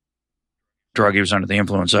drug he was under the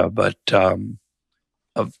influence of, but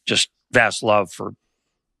of just vast love for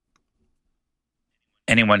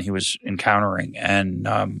anyone he was encountering.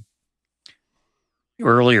 And you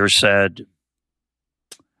earlier said,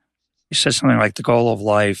 you said something like the goal of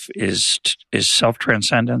life is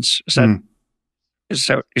self-transcendence. Is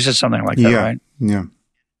that, you said something like that, right? Yeah.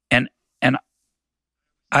 And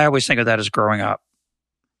I always think of that as growing up.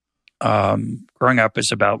 Growing up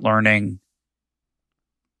is about learning.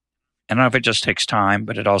 I don't know if it just takes time,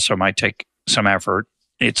 but it also might take some effort.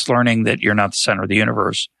 It's learning that you're not the center of the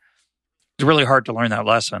universe. It's really hard to learn that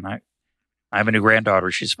lesson. I have a new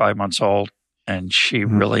granddaughter. She's 5 months old, and she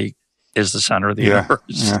really is the center of the universe.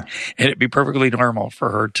 Yeah. And it'd be perfectly normal for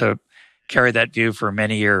her to carry that view for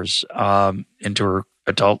many years into her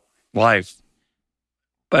adult life.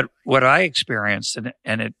 But what I experienced,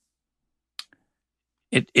 and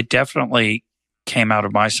it definitely came out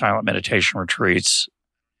of my silent meditation retreats.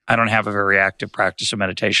 I don't have a very active practice of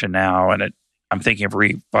meditation now, and I'm thinking of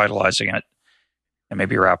revitalizing it. And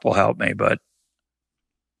maybe your app will help me. But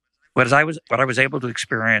what I was able to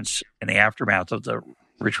experience in the aftermath of the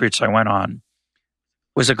retreats I went on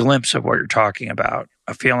was a glimpse of what you're talking about,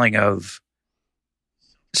 a feeling of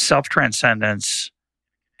self-transcendence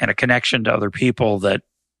and a connection to other people that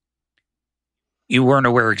you weren't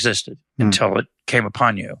aware existed until it came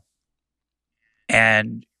upon you.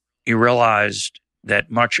 And you realized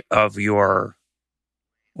that much of your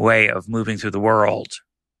way of moving through the world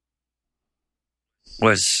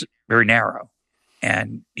was very narrow,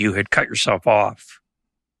 and you had cut yourself off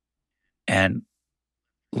and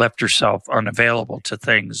left yourself unavailable to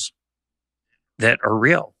things that are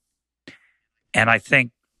real. And I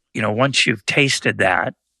think, once you've tasted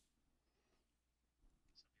that,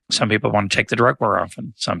 some people want to take the drug more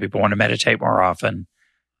often. Some people want to meditate more often.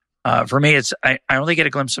 For me, I only get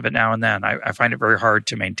a glimpse of it now and then. I find it very hard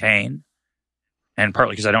to maintain, and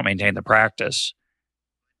partly because I don't maintain the practice.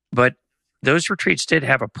 But those retreats did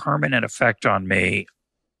have a permanent effect on me,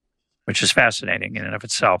 which is fascinating in and of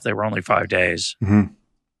itself. They were only 5 days,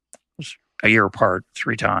 a year apart,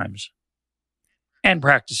 3 times, and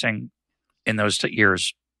practicing in those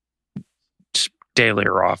years daily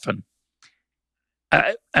or often.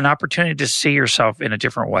 An opportunity to see yourself in a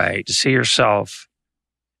different way, to see yourself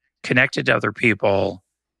connected to other people.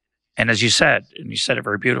 And as you said, and you said it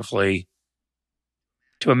very beautifully,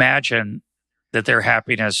 to imagine that their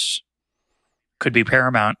happiness could be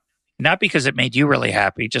paramount, not because it made you really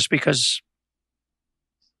happy, just because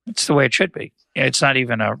it's the way it should be. It's not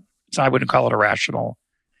even I wouldn't call it a rational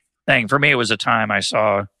thing. For me, it was a time I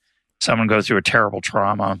saw someone go through a terrible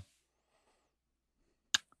trauma.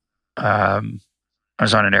 I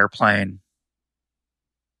was on an airplane,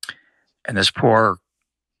 and this poor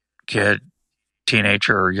kid,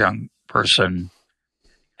 teenager or young person,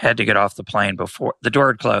 had to get off the plane before the door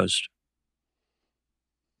had closed.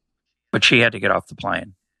 But she had to get off the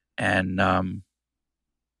plane. And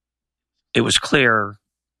it was clear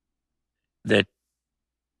that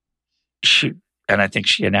and I think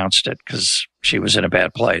she announced it because she was in a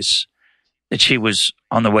bad place, that she was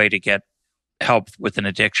on the way to get help with an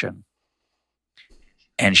addiction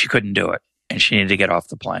and she couldn't do it and she needed to get off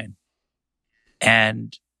the plane.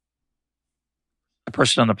 And the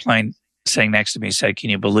person on the plane sitting next to me said, "Can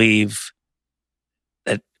you believe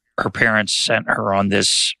that her parents sent her on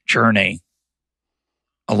this journey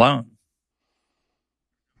alone?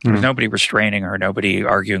 There was nobody restraining her, nobody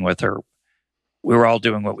arguing with her. We were all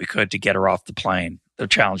doing what we could to get her off the plane. The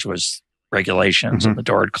challenge was regulations and the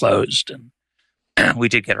door had closed, and we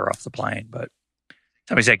did get her off the plane. But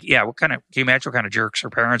somebody's like, yeah, can you imagine what kind of jerks her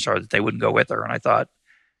parents are that they wouldn't go with her?" And I thought,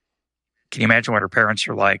 can you imagine what her parents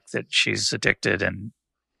are like, that she's addicted and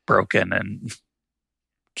broken and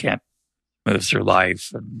can't move through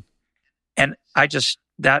life? And I just,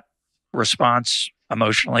 that response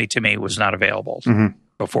emotionally to me was not available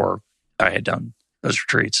before I had done those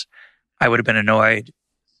retreats. I would have been annoyed.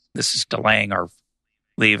 This is delaying our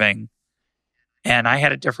leaving. And I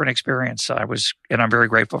had a different experience. And I'm very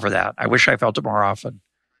grateful for that. I wish I felt it more often.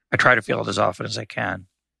 I try to feel it as often as I can.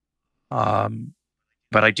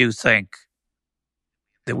 But I do think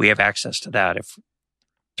that we have access to that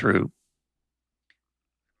through,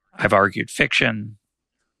 I've argued, fiction,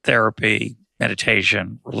 therapy,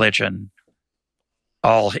 meditation, religion,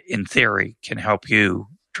 all in theory can help you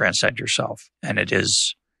transcend yourself. And it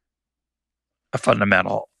is a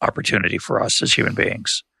fundamental opportunity for us as human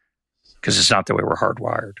beings because it's not the way we're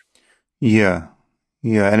hardwired. Yeah.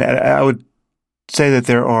 Yeah. And I would say that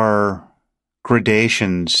there are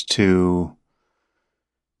gradations to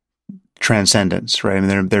transcendence, right? I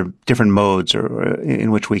mean, there are different modes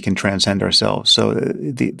in which we can transcend ourselves. So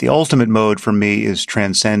the ultimate mode for me is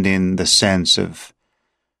transcending the sense of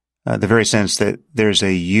the very sense that there's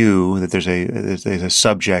a you, that there's a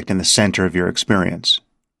subject in the center of your experience,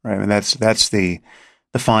 right? I mean, that's the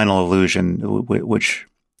final illusion, which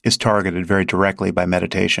is targeted very directly by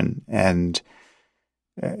meditation. And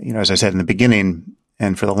as I said in the beginning,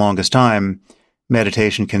 and for the longest time,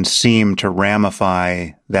 meditation can seem to ramify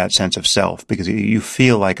that sense of self because you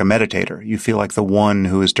feel like a meditator. You feel like the one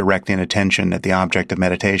who is directing attention at the object of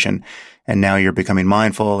meditation. And now you're becoming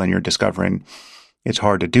mindful and you're discovering it's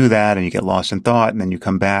hard to do that, and you get lost in thought, and then you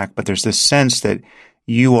come back. But there's this sense that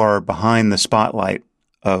you are behind the spotlight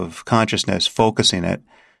of consciousness, focusing it,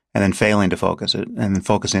 and then failing to focus it, and then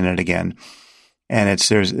focusing it again. And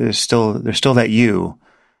there's still that you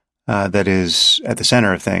that is at the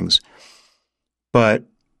center of things. But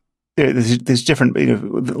there's different,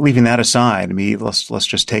 leaving that aside, I mean, let's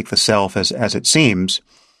just take the self as it seems.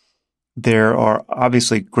 There are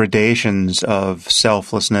obviously gradations of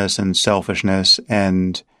selflessness and selfishness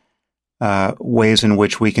and ways in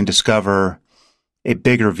which we can discover a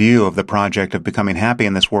bigger view of the project of becoming happy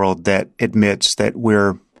in this world that admits that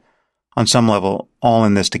we're, on some level, all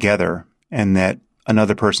in this together, and that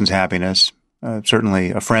another person's happiness,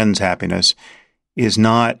 certainly a friend's happiness, is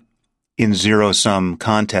not in zero-sum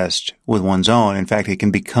contest with one's own. In fact, it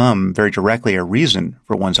can become very directly a reason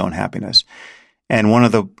for one's own happiness. And one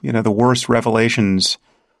of the worst revelations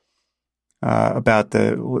about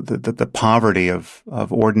the poverty of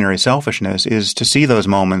ordinary selfishness is to see those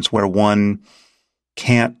moments where one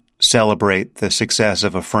can't celebrate the success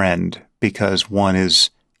of a friend because one is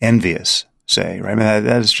envious, say, right? I mean,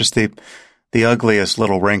 that is just the ugliest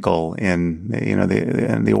little wrinkle in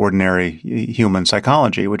the ordinary human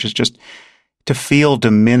psychology, which is just to feel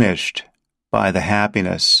diminished by the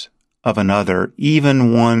happiness of another,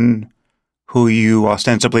 even one who you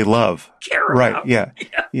ostensibly love. Right. Yeah.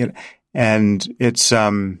 And it's,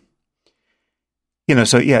 so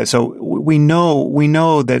we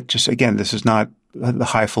know that, just again, this is not the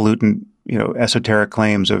highfalutin, esoteric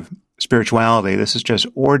claims of spirituality. This is just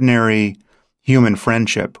ordinary human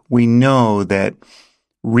friendship. We know that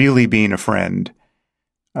really being a friend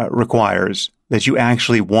requires that you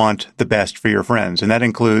actually want the best for your friends. And that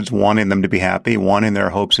includes wanting them to be happy, wanting their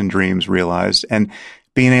hopes and dreams realized, and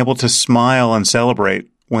being able to smile and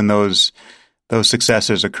celebrate when those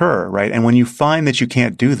successes occur, right? And when you find that you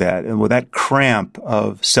can't do that, and with that cramp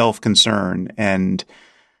of self-concern and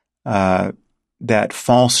that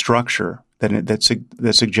false structure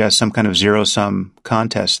that suggests some kind of zero-sum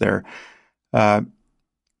contest there,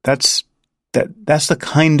 that's the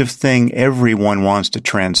kind of thing everyone wants to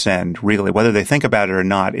transcend, really. Whether they think about it or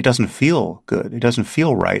not, it doesn't feel good. It doesn't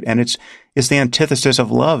feel right. And it's the antithesis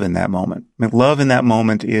of love in that moment. I mean, love in that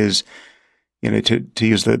moment is, to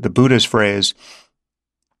use the Buddha's phrase,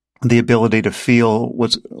 the ability to feel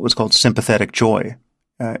what's called sympathetic joy.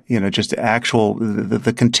 Just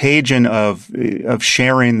the contagion of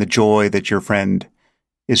sharing the joy that your friend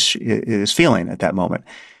is feeling at that moment.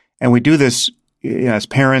 And we do this, as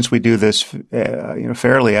parents, we do this,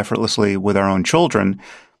 fairly effortlessly with our own children,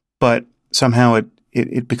 but somehow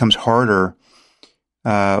it becomes harder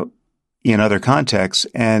in other contexts.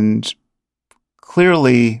 And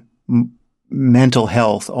clearly, mental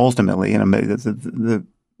health, ultimately, the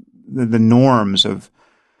norms of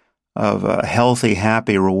a healthy,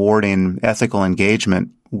 happy, rewarding, ethical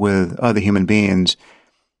engagement with other human beings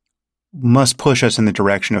must push us in the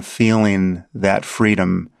direction of feeling that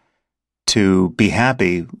freedom to be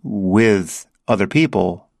happy with other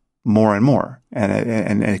people more and more,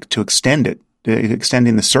 and to extend it,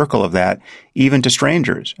 extending the circle of that even to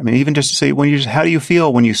strangers. I mean, even just to say, how do you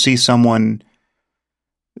feel when you see someone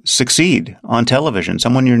succeed on television,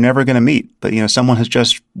 someone you're never going to meet, but someone has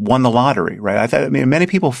just won the lottery, right? I mean, many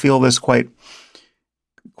people feel this quite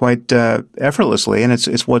effortlessly, and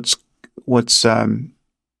it's what's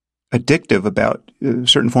addictive about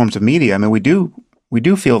certain forms of media. I mean, we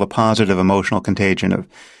do feel the positive emotional contagion of,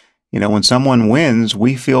 when someone wins,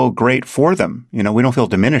 we feel great for them. We don't feel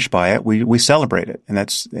diminished by it. We celebrate it, and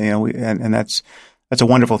that's that's a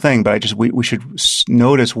wonderful thing. But we should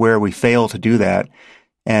notice where we fail to do that,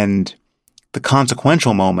 and the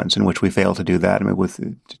consequential moments in which we fail to do that. I mean,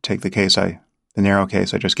 to take the narrow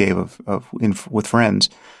case I just gave with friends,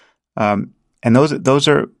 and those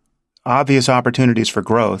are obvious opportunities for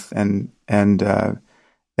growth, and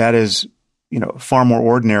that is far more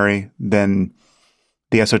ordinary than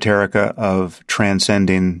the esoterica of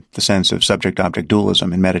transcending the sense of subject-object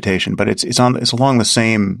dualism in meditation. But it's along the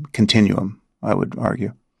same continuum, I would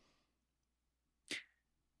argue.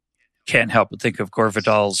 Can't help but think of Gore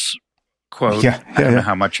Vidal's quote. I don't know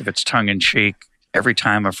how much of it's tongue-in-cheek. Every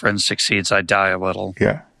time a friend succeeds, I die a little.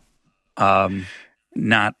 Yeah.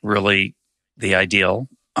 Not really the ideal,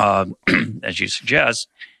 as you suggest.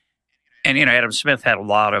 And, Adam Smith had a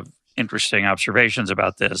lot of interesting observations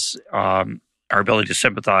about this. Our ability to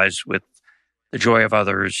sympathize with the joy of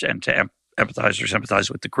others and to empathize or sympathize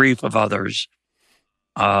with the grief of others.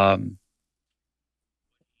 What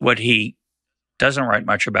he doesn't write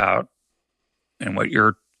much about, and what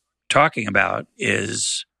you're talking about,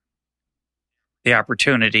 is the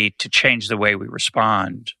opportunity to change the way we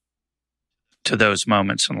respond to those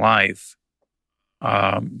moments in life.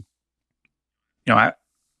 I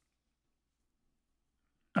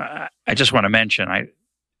just want to mention, I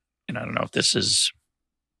don't know if this is,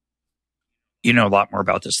 a lot more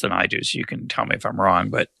about this than I do, so you can tell me if I'm wrong,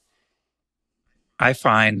 but I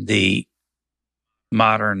find the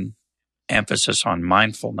modern emphasis on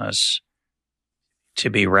mindfulness to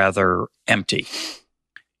be rather empty.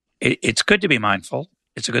 It's good to be mindful.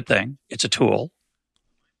 It's a good thing. It's a tool.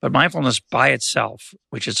 But mindfulness by itself,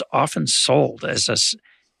 which is often sold as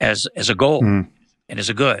a goal and as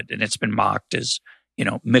a good, and it's been mocked as,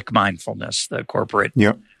 McMindfulness, the corporate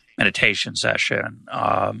meditation session.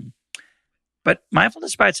 But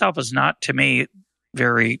mindfulness by itself is not, to me,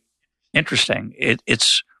 very interesting.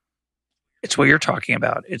 It's what you're talking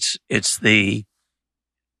about. It's the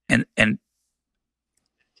and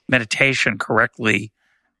meditation correctly,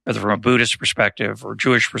 whether from a Buddhist perspective or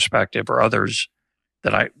Jewish perspective or others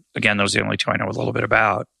that those are the only two I know a little bit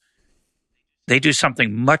about. They do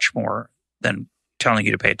something much more than telling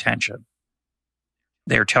you to pay attention.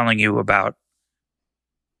 They're telling you about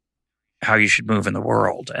how you should move in the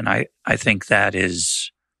world. And I think that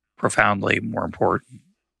is profoundly more important.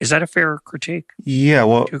 Is that a fair critique? Yeah,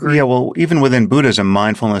 well, even within Buddhism,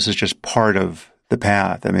 mindfulness is just part of the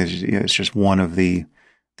path. I mean, it's just one of the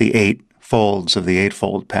eight folds of the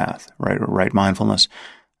eightfold path, right mindfulness.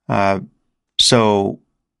 So,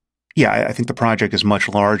 I think the project is much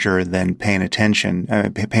larger than paying attention.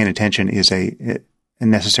 Paying attention is a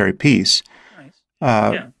necessary piece. Nice.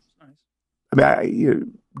 I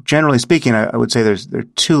mean, generally speaking, I would say there are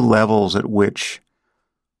two levels at which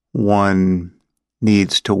one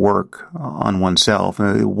needs to work on oneself.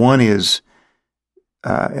 One is,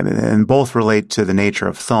 and both relate to the nature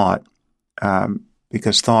of thought,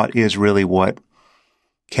 because thought is really what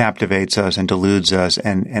captivates us and deludes us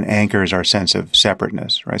and anchors our sense of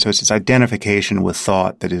separateness, right? So it's this identification with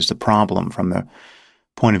thought that is the problem from the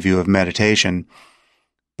point of view of meditation.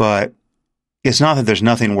 But it's not that there's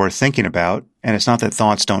nothing worth thinking about, and it's not that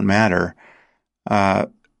thoughts don't matter. So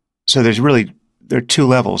there are two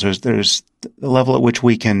levels. There's the level at which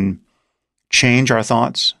we can change our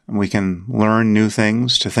thoughts, and we can learn new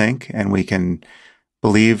things to think, and we can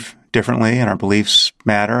believe differently, and our beliefs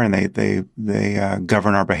matter, and they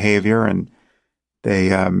govern our behavior, and they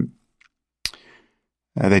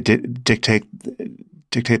dictate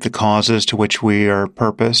the causes to which we are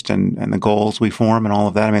purposed, and the goals we form, and all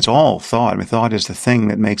of that. I mean, it's all thought. I mean, thought is the thing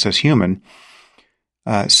that makes us human.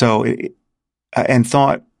 And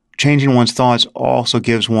changing one's thoughts also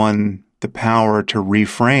gives one the power to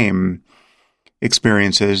reframe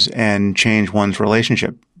experiences and change one's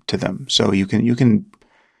relationship to them. So you can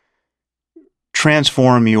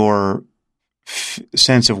transform your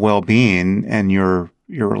sense of well-being and your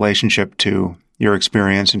relationship to your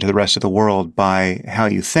experience and to the rest of the world by how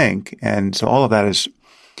you think. And so all of that's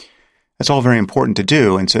all very important to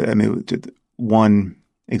do. And so, I mean, one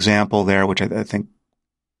example there, which I think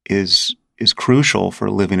is crucial for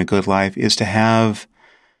living a good life, is to have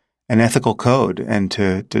an ethical code and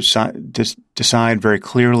to decide very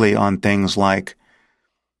clearly on things like,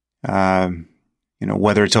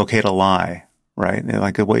 whether it's okay to lie, right?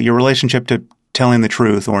 Like your relationship to telling the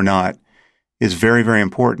truth or not is very, very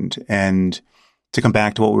important. And to come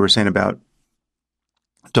back to what we were saying about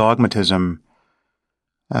dogmatism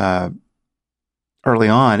early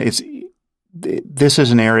on, this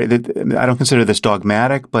is an area that I don't consider this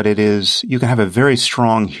dogmatic, but you can have a very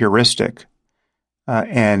strong heuristic.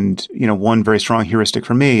 And one very strong heuristic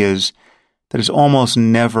for me is that it's almost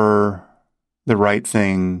never the right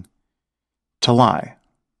thing to lie,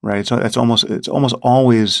 right? So it's almost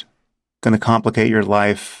always going to complicate your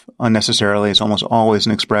life unnecessarily. It's almost always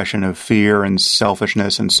an expression of fear and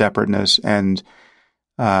selfishness and separateness. And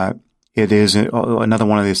it is another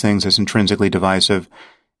one of these things that's intrinsically divisive.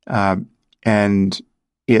 And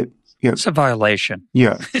it's a violation.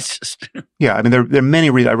 Yeah. It's just yeah. I mean, there are many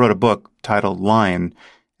reasons. I wrote a book titled Lying,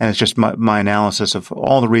 and it's just my analysis of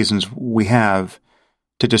all the reasons we have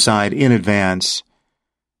to decide in advance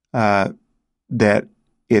that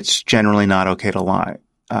it's generally not okay to lie.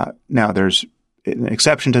 Now, there's an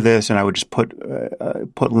exception to this, and I would just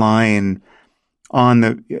put lying on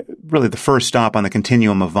the first stop on the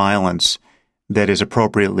continuum of violence that is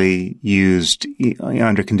appropriately used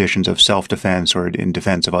under conditions of self-defense or in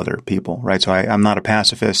defense of other people, right? So I'm not a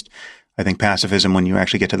pacifist. I think pacifism, when you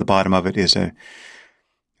actually get to the bottom of it, it's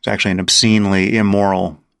actually an obscenely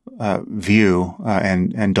immoral view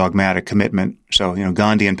and dogmatic commitment. So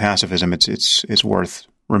Gandhian pacifism, it's worth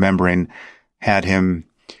remembering, had him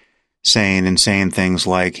saying insane things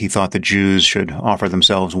like he thought the Jews should offer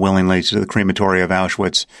themselves willingly to the crematory of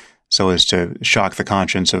Auschwitz so as to shock the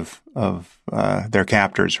conscience of their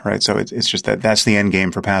captors, right? So it's just that's the end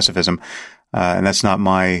game for pacifism, and that's not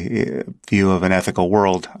my view of an ethical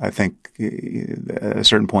world. I think at a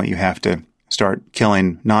certain point you have to start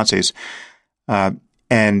killing Nazis, and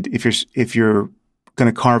if you're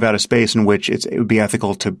going to carve out a space in which it would be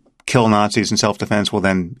ethical to kill Nazis in self-defense, well,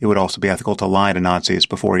 then it would also be ethical to lie to Nazis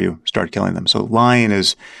before you start killing them. So lying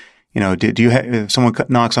is, do you if someone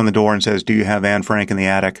knocks on the door and says, "Do you have Anne Frank in the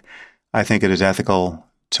attic?" I think it is ethical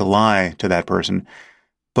to lie to that person.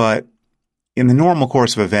 But in the normal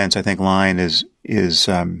course of events, I think lying is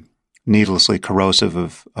needlessly corrosive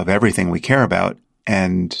of everything we care about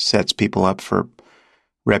and sets people up for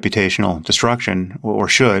reputational destruction, or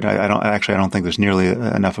should. I don't think there's nearly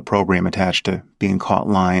enough opprobrium attached to being caught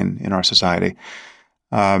lying in our society.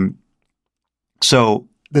 So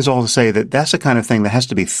there's all to say that that's the kind of thing that has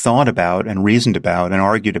to be thought about and reasoned about and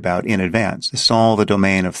argued about in advance. This is all the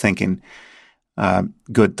domain of thinking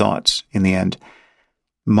good thoughts in the end.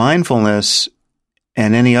 Mindfulness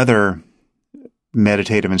and any other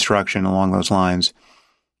meditative instruction along those lines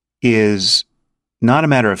is not a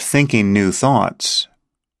matter of thinking new thoughts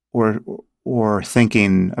or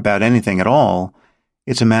thinking about anything at all.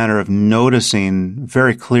 It's a matter of noticing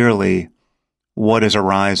very clearly what is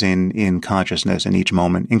arising in consciousness in each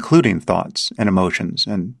moment, including thoughts and emotions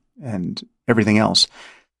and everything else.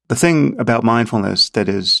 The thing about mindfulness that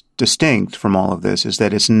is distinct from all of this is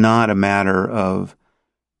that it's not a matter of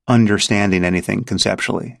understanding anything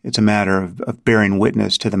conceptually. It's a matter of bearing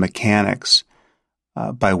witness to the mechanics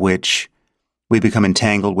by which we become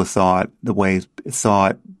entangled with thought, the way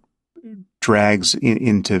thought drags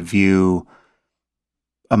into view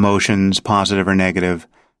emotions, positive or negative.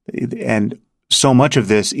 And so much of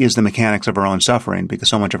this is the mechanics of our own suffering, because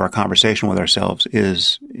so much of our conversation with ourselves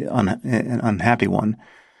is an unhappy one.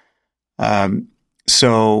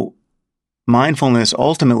 So mindfulness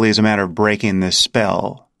ultimately is a matter of breaking this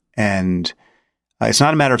spell. And it's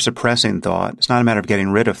not a matter of suppressing thought. It's not a matter of getting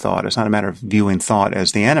rid of thought. It's not a matter of viewing thought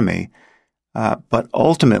as the enemy. But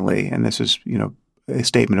ultimately, and this is, a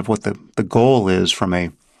statement of what the goal is from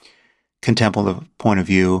a contemplative point of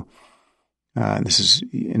view. This is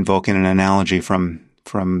invoking an analogy from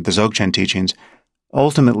the Dzogchen teachings.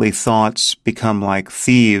 Ultimately, thoughts become like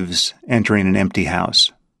thieves entering an empty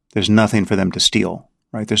house. There's nothing for them to steal,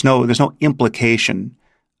 right? There's no implication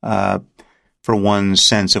for one's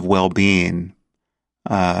sense of well-being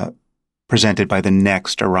presented by the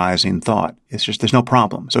next arising thought. It's just, there's no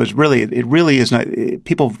problem. So it really is not,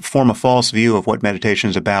 people form a false view of what meditation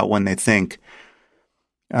is about when they think,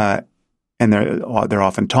 and they're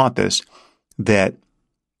often taught this, that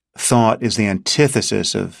thought is the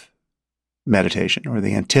antithesis of meditation or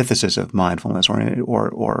the antithesis of mindfulness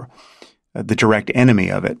or the direct enemy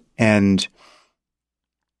of it. And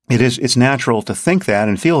it's natural to think that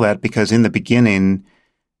and feel that because in the beginning,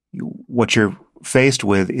 what you're faced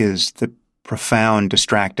with is the profound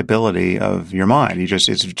distractibility of your mind. It's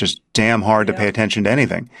just damn hard to pay attention to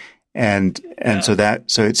anything. And so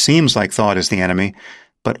it seems like thought is the enemy,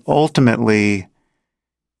 but ultimately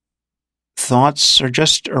thoughts are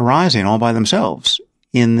just arising all by themselves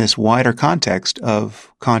in this wider context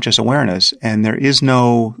of conscious awareness. And there is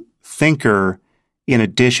no thinker in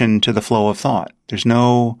addition to the flow of thought. There's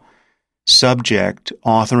no subject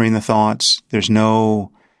authoring the thoughts. There's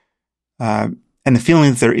no, and the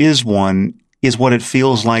feeling that there is one is what it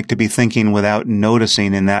feels like to be thinking without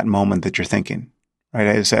noticing in that moment that you're thinking,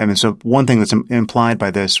 right? So one thing that's implied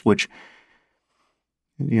by this, which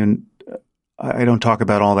I don't talk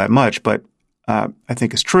about all that much, but I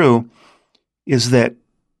think is true, is that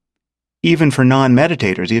even for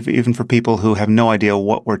non-meditators, even for people who have no idea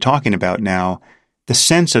what we're talking about now, the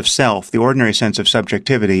sense of self, the ordinary sense of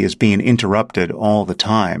subjectivity, is being interrupted all the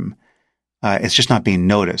time. It's just not being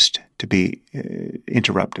noticed to be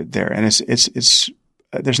interrupted there. And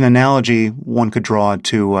there's an analogy one could draw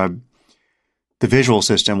to the visual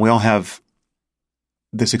system. We all have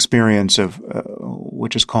this experience of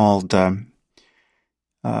which is called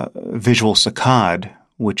visual saccade,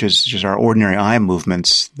 which is just our ordinary eye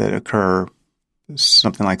movements that occur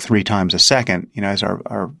something like 3 times a second, as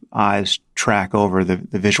our eyes track over the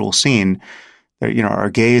visual scene. Our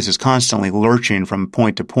gaze is constantly lurching from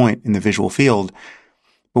point to point in the visual field.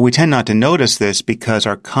 But we tend not to notice this because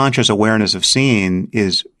our conscious awareness of seeing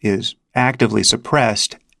is actively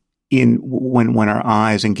suppressed when our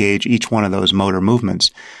eyes engage each one of those motor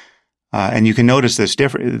movements. And you can notice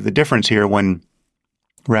the difference here when,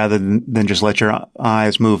 rather than just let your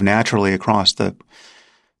eyes move naturally across the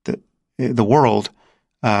world,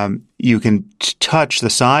 you can touch the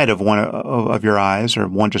side of one of your eyes, or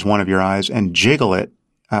just one of your eyes, and jiggle it,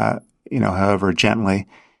 however gently,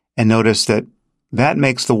 and notice that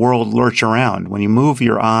makes the world lurch around. When you move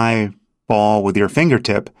your eyeball with your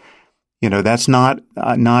fingertip, that's not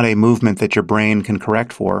a movement that your brain can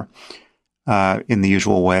correct for in the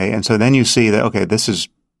usual way. And so then you see that, okay, this is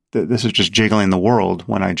just jiggling the world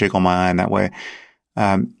when I jiggle my eye in that way.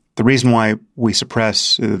 The reason why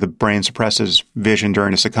the brain suppresses vision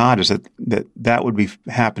during a saccade is that would be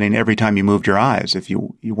happening every time you moved your eyes if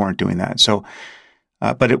you weren't doing that. So,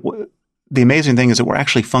 the amazing thing is that we're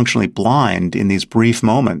actually functionally blind in these brief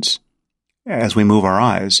moments as we move our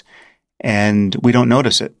eyes, and we don't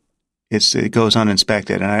notice it. It goes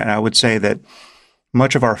uninspected. And I would say that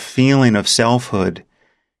much of our feeling of selfhood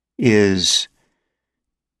is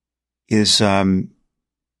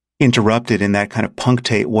interrupted in that kind of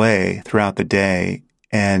punctate way throughout the day,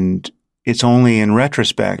 and it's only in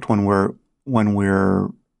retrospect when we're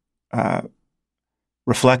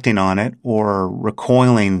reflecting on it or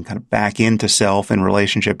recoiling kind of back into self in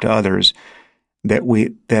relationship to others that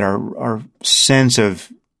our sense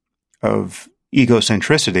of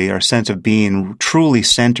egocentricity, our sense of being truly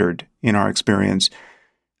centered in our experience,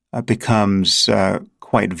 becomes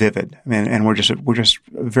quite vivid. I mean, and we're just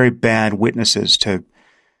very bad witnesses to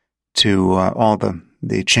all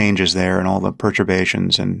the changes there and all the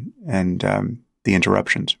perturbations and the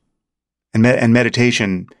interruptions. And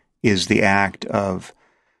meditation is the act of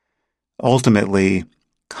ultimately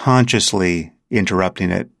consciously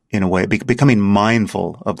interrupting it in a way, becoming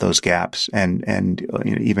mindful of those gaps and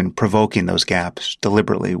even provoking those gaps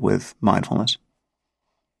deliberately with mindfulness.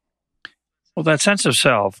 Well, that sense of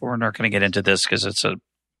self, we're not going to get into this because it'll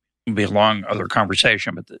be a long other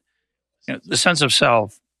conversation, but the sense of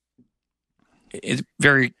self is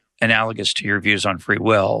very analogous to your views on free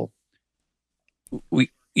will.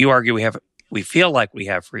 You argue we feel like we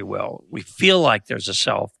have free will. We feel like there's a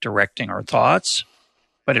self directing our thoughts,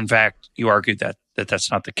 but in fact, you argue that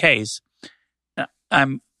that's not the case.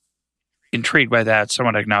 I'm intrigued by that,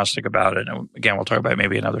 somewhat agnostic about it. And again, we'll talk about it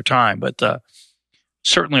maybe another time, but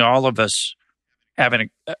certainly all of us having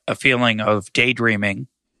a feeling of daydreaming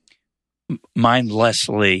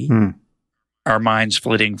mindlessly, our minds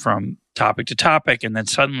flitting from topic to topic, and then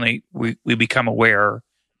suddenly we become aware,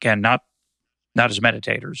 again, not as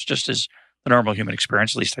meditators, just as the normal human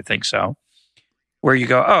experience, at least I think so, where you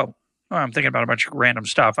go, oh, I'm thinking about a bunch of random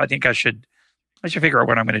stuff. I think I should figure out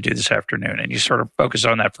what I'm going to do this afternoon. And you sort of focus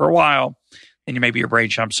on that for a while. and maybe your brain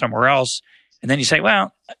jumps somewhere else. And then you say,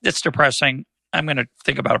 well, that's depressing. I'm going to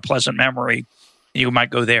think about a pleasant memory. And you might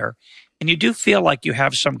go there. And you do feel like you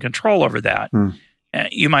have some control over that.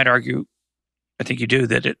 You might argue, I think you do,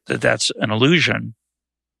 that that's an illusion.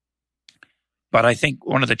 But I think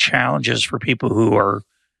one of the challenges for people who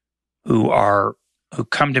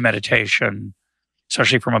come to meditation,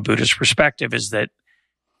 especially from a Buddhist perspective, is that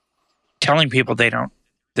telling people that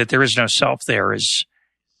there is no self there is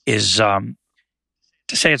to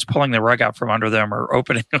say it's pulling the rug out from under them or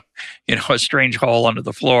opening, a strange hole under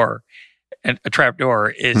the floor, and a trap door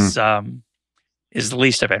is the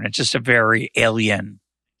least of it. It's just a very alien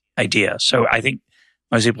idea. So I think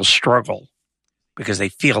most people struggle because they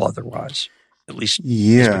feel otherwise, at least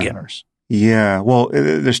as beginners. Yeah. Well,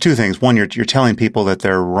 there's two things. One, you're telling people that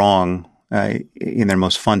they're wrong in their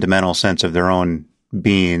most fundamental sense of their own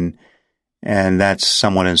being, and that's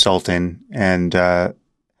somewhat insulting. And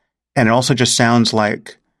it also just sounds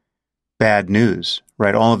like bad news,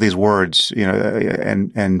 right? All of these words,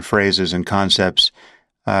 and phrases and concepts,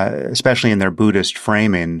 especially in their Buddhist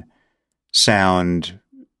framing, sound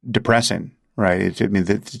depressing, right?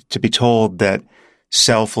 To be told that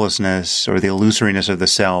selflessness or the illusoriness of the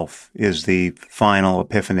self is the final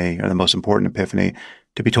epiphany or the most important epiphany,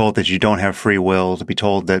 to be told that you don't have free will, to be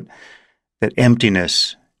told that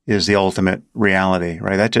emptiness is the ultimate reality,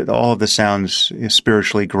 right? All of this sounds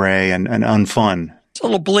spiritually gray and unfun. It's a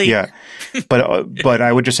little bleak. Yeah. But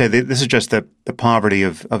I would just say that this is just the poverty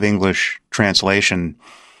of English translation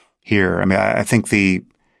here. I mean, I think the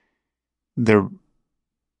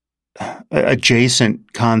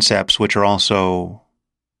adjacent concepts, which are also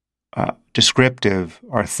descriptive,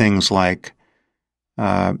 are things like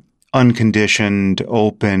unconditioned,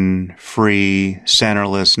 open, free,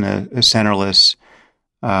 centerless,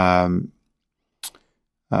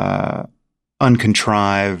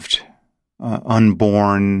 uncontrived,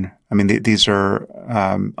 unborn. I mean, these are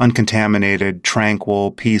uncontaminated,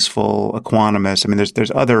 tranquil, peaceful, equanimous. I mean,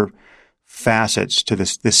 there's other facets to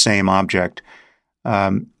this same object,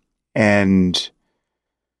 and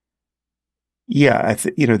yeah,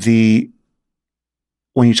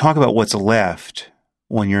 when you talk about what's left,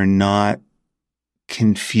 when you're not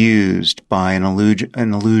confused by an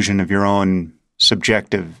illusion of your own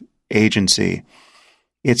subjective agency,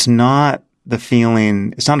 it's not a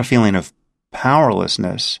feeling of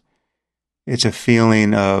powerlessness. It's a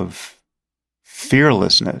feeling of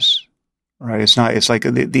fearlessness, right? It's like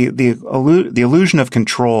the illusion of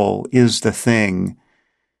control is the thing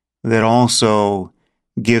that also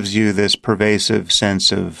gives you this pervasive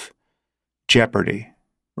sense of jeopardy,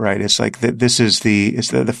 right? It's like this is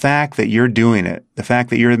the fact that you're doing it, the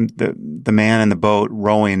fact that you're the man in the boat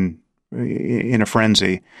rowing in a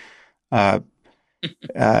frenzy, the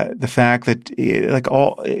fact that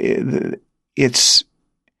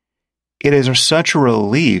it is such a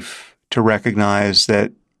relief to recognize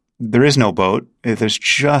that there is no boat. There's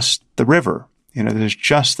just the river. There's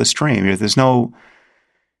just the stream. There's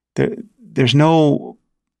no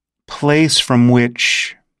place from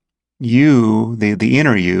which you, the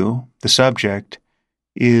inner you, the subject,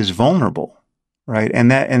 is vulnerable, right?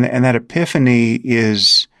 And that epiphany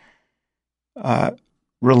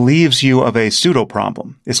relieves you of a pseudo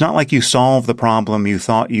problem. It's not like you solve the problem you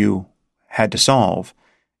thought you had to solve.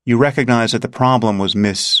 You recognize that the problem was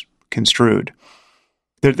misconstrued.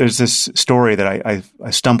 There's this story that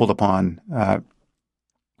I stumbled upon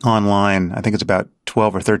online. I think it's about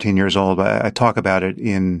 12 or 13 years old. But I talk about it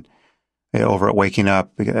over at Waking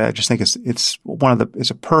Up. I just think it's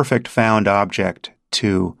a perfect found object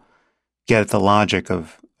to get at the logic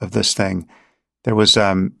of this thing. There was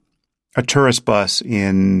a tourist bus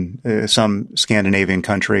in some Scandinavian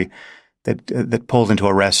country that pulled into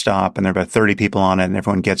a rest stop, and there were about 30 people on it, and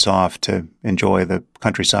everyone gets off to enjoy the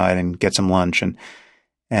countryside and get some lunch.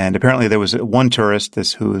 And apparently there was one tourist,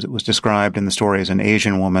 who was described in the story as an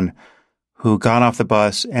Asian woman, who got off the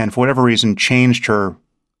bus and for whatever reason changed her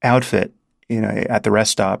outfit, at the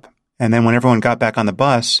rest stop. And then when everyone got back on the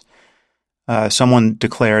bus, someone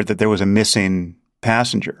declared that there was a missing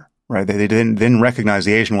passenger, right? They didn't recognize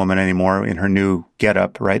the Asian woman anymore in her new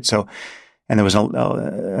getup, right? So, and there was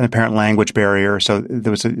an apparent language barrier. So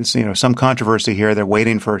there was some controversy here. They're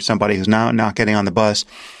waiting for somebody who's now not getting on the bus.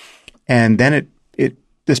 And then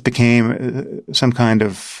this became some kind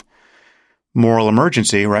of moral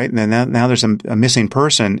emergency, right? And then now there's a missing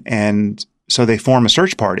person. And so they form a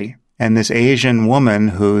search party. And this Asian woman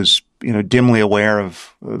who's, dimly aware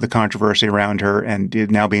of the controversy around her and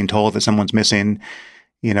now being told that someone's missing,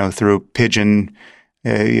 through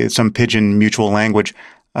some pidgin mutual language,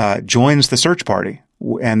 joins the search party.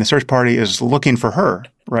 And the search party is looking for her,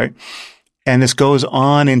 right? And this goes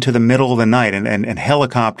on into the middle of the night, and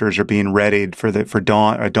helicopters are being readied for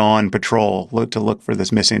a dawn patrol to look for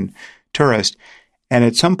this missing tourist. And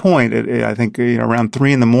at some point, I think around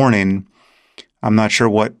 3 a.m, I'm not sure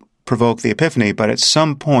what provoked the epiphany, but at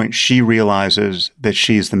some point she realizes that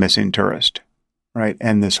she's the missing tourist, right?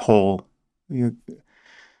 And this whole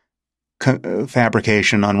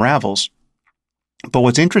fabrication unravels. But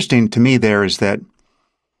what's interesting to me there is that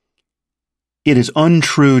it is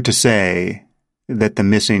untrue to say that the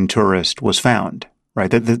missing tourist was found,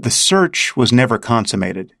 right? That the search was never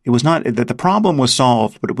consummated. It was not that the problem was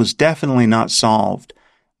solved, but it was definitely not solved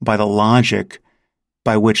by the logic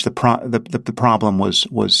by which the problem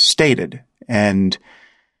was stated. And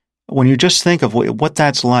when you just think of what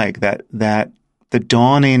that's like, that the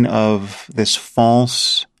dawning of this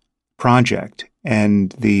false project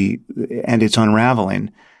and its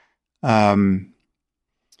unraveling,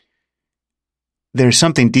 there's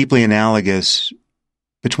something deeply analogous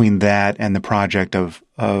between that and the project of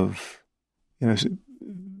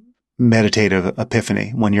meditative epiphany.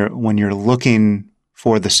 When you're looking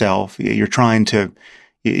for the self, you're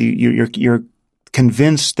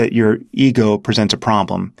convinced that your ego presents a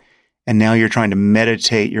problem, and now you're trying to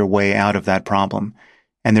meditate your way out of that problem.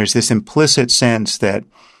 And there's this implicit sense that,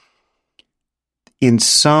 in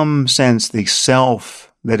some sense, the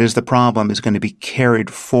self that is the problem is going to be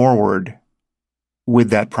carried forward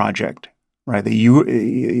with that project, right? That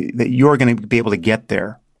you're going to be able to get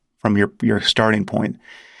there from your starting point.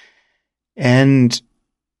 And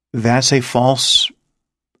that's a false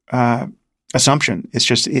assumption. It's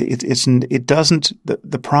just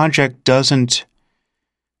the project doesn't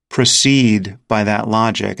proceed by that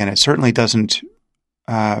logic, and it certainly doesn't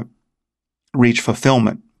reach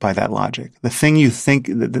fulfillment by that logic. The thing you think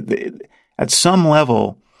at some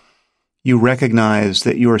level you recognize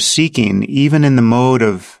that you are seeking, even in the mode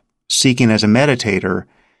of seeking as a meditator,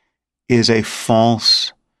 is a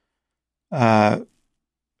false point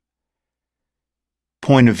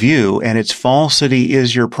of view, and its falsity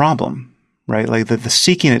is your problem, right? Like the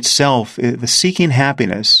seeking itself, the seeking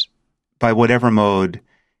happiness by whatever mode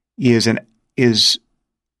is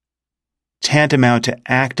tantamount to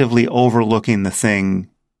actively overlooking the thing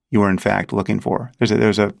you are in fact looking for.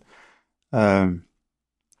 There's a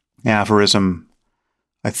aphorism,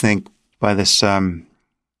 I think, by this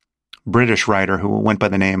British writer who went by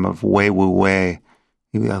the name of Wei Wu Wei.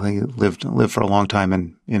 I think he lived for a long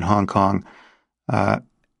time in Hong Kong,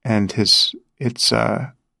 and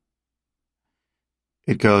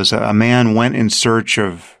it goes: a man went in search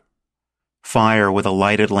of fire with a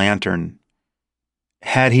lighted lantern.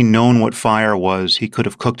 Had he known what fire was, he could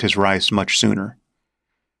have cooked his rice much sooner.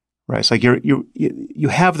 Right? It's like you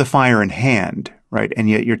have the fire in hand, right? And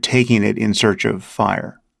yet you're taking it in search of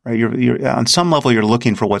fire, right? You're on some level you're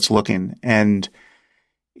looking for what's looking, and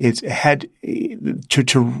it's had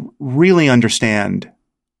to really understand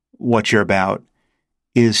what you're about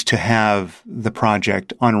is to have the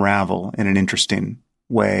project unravel in an interesting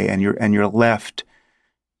way, and you're left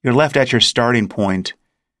at your starting point,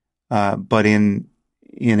 but in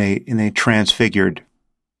a transfigured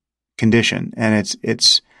condition. And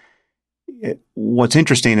what's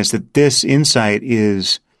interesting is that this insight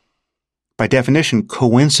is, by definition,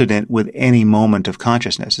 coincident with any moment of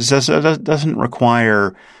consciousness. It doesn't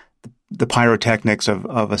require the pyrotechnics of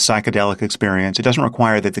a psychedelic experience. It doesn't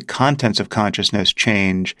require that the contents of consciousness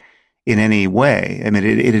change in any way. I mean,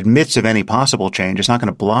 it admits of any possible change. It's not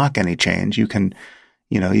going to block any change. You can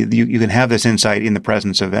have this insight in the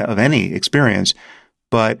presence of any experience,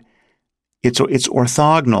 but it's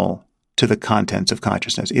orthogonal to the contents of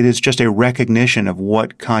consciousness. It is just a recognition of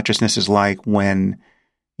what consciousness is like when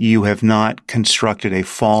you have not constructed a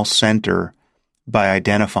false center by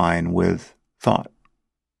identifying with thought.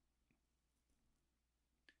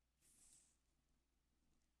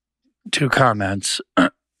 Two comments.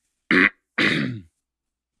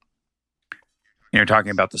 You're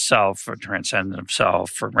talking about the self or transcendent of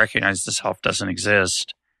self, or recognize the self doesn't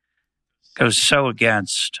exist, goes so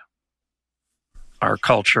against our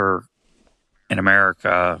culture in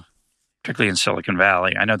America, particularly in Silicon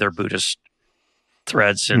Valley. I know there are Buddhist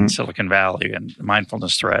threads in Silicon Valley and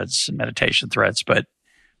mindfulness threads and meditation threads, but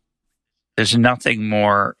there's nothing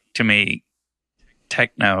more, to me,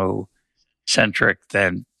 techno-centric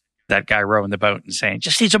than that guy rowing the boat and saying,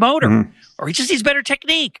 just needs a motor, or he just needs better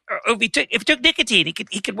technique, or if he took nicotine,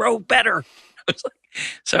 he could row better.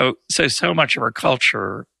 So much of our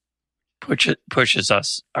culture pushes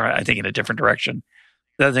us, I think, in a different direction.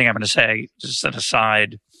 The other thing I'm going to say, just an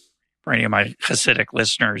aside for any of my Hasidic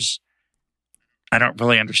listeners, I don't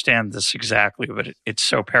really understand this exactly, but it's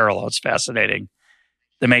so parallel. It's fascinating.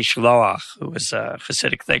 the Meshloach, who was a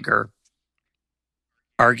Hasidic thinker,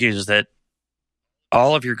 argues that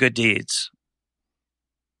all of your good deeds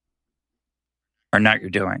are not your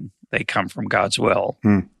doing. They come from God's will.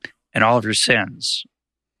 And all of your sins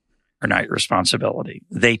are not your responsibility.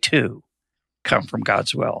 They too come from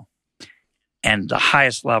God's will. And the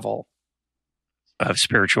highest level of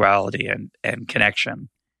spirituality and connection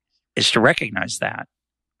is to recognize that,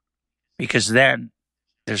 because then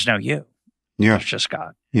there's no you. Yeah. It's just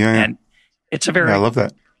God. Yeah. And it's a very I love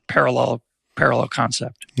that. parallel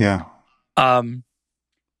concept. Yeah. One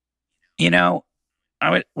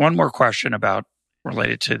more question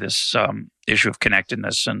related to this issue of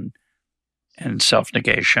connectedness and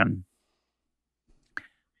self-negation.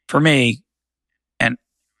 For me, and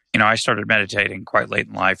I started meditating quite late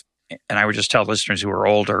in life, and I would just tell listeners who are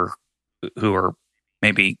older, who are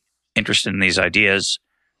maybe interested in these ideas,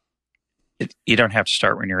 you don't have to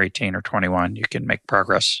start when you're 18 or 21. You can make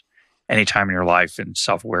progress anytime in your life in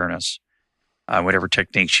self-awareness, whatever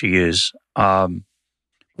techniques you use. One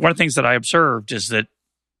of the things that I observed is that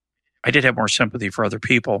I did have more sympathy for other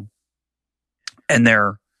people and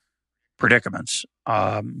their predicaments.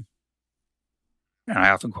 And I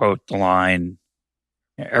often quote the line,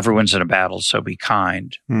 "Everyone's in a battle, so be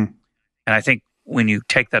kind." And I think when you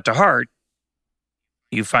take that to heart,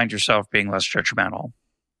 you find yourself being less judgmental.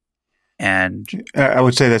 And I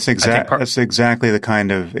would say that's exactly the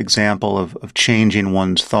kind of example of changing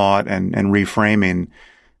one's thought and reframing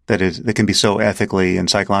that can be so ethically and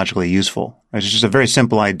psychologically useful. It's just a very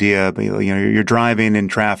simple idea, but you're driving in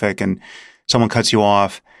traffic and someone cuts you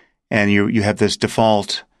off, and you have this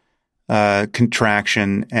default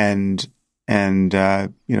contraction and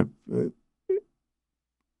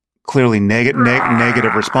clearly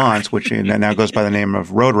negative response, which now goes by the name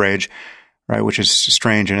of road rage, right? Which is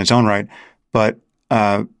strange in its own right. But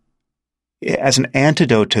as an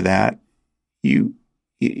antidote to that,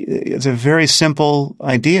 it's a very simple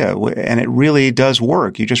idea, and it really does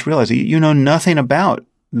work. You just realize you know nothing about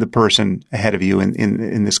the person ahead of you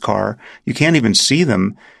in this car. You can't even see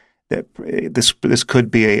them. This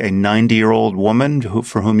could be a 90-year-old woman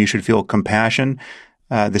for whom you should feel compassion.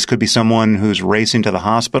 This could be someone who's racing to the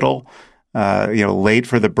hospital, late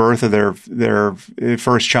for the birth of their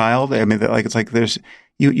first child. I mean, it's like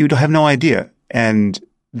you have no idea, and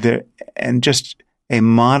just a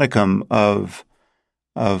modicum of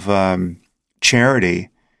charity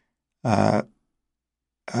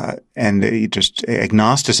and just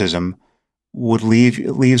agnosticism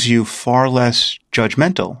leaves you far less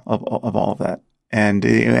judgmental of all of that. And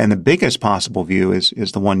the biggest possible view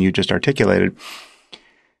is the one you just articulated,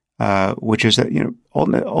 which is that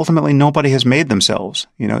ultimately nobody has made themselves.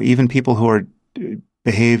 Even people who are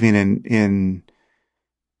behaving in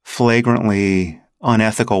flagrantly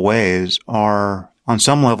unethical ways are on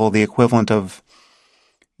some level the equivalent of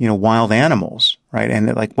wild animals, right? And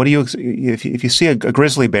what do if you see a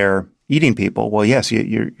grizzly bear eating people? Well, yes,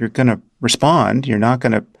 you're going to respond. You're not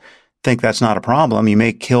going to think that's not a problem. You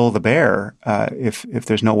may kill the bear if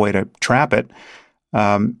there's no way to trap it,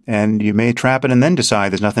 and you may trap it and then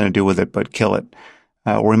decide there's nothing to do with it but kill it.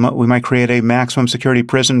 Or we might create a maximum security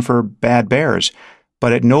prison for bad bears.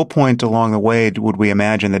 But at no point along the way would we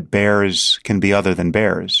imagine that bears can be other than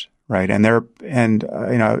bears, right? And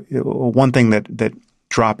one thing that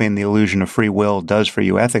dropping the illusion of free will does for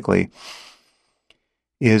you ethically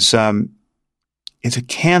is it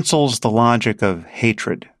cancels the logic of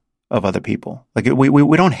hatred of other people. Like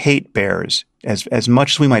we don't hate bears as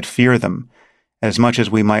much as we might fear them, as much as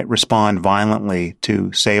we might respond violently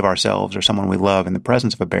to save ourselves or someone we love in the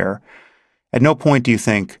presence of a bear. At no point do you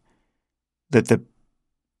think that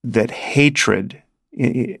hatred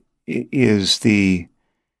is the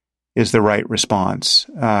right response.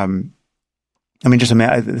 Just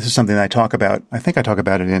imagine, this is something that I talk about. I think I talk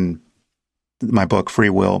about it in my book, Free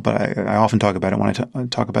Will, but I often talk about it when I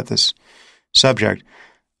talk about this subject.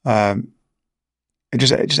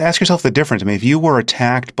 Just ask yourself the difference. I mean, if you were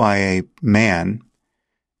attacked by a man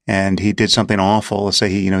and he did something awful, let's say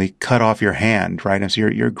he cut off your hand, right? And so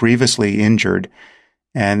you're grievously injured,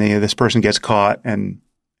 and this person gets caught, and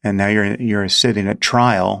now you're sitting at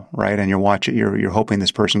trial, right? And you're hoping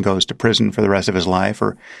this person goes to prison for the rest of his life,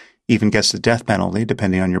 or even gets the death penalty,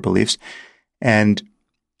 depending on your beliefs. And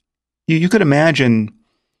you could imagine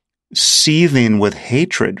seething with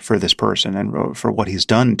hatred for this person and for what he's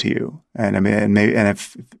done to you. And I mean,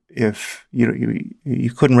 if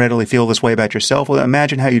you couldn't readily feel this way about yourself, well,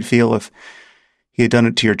 imagine how you'd feel if he had done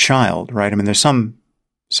it to your child, right? I mean, there's some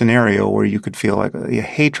scenario where you could feel like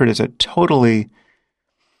hatred is a totally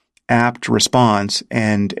apt response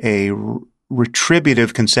and a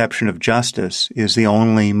retributive conception of justice is the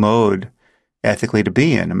only mode ethically to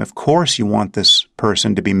be in. I mean, of course, you want this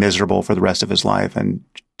person to be miserable for the rest of his life and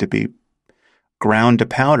to be ground to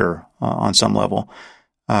powder on some level.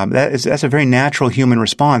 That's a very natural human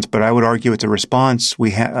response, but I would argue it's a response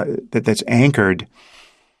we have that's anchored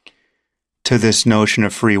to this notion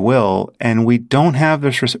of free will, and we don't have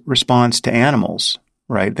this response to animals,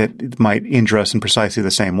 right? That might injure us in precisely the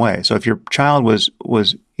same way. So if your child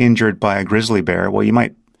was injured by a grizzly bear, well, you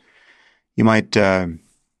might,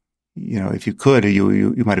 if you could,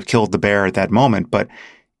 you might have killed the bear at that moment. But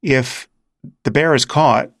if the bear is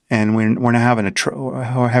caught and we're now having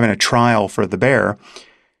a trial for the bear,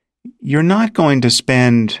 you're not going to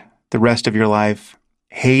spend the rest of your life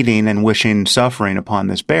hating and wishing suffering upon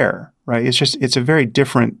this bear, right? It's a very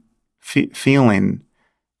different feeling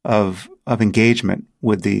of engagement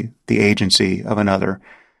with the agency of another.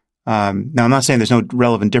 Now, I'm not saying there's no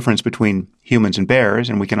relevant difference between humans and bears,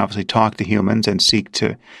 and we can obviously talk to humans and seek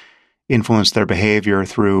to influence their behavior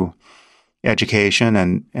through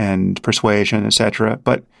education and persuasion, etc.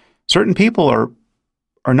 But certain people are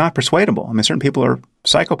not persuadable. I mean, certain people are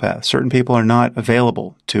psychopaths. Certain people are not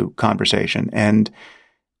available to conversation, and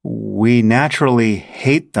we naturally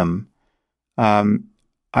hate them.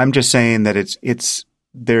 I'm just saying that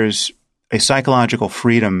there's a psychological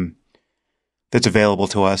freedom that's available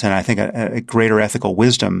to us, and I think a greater ethical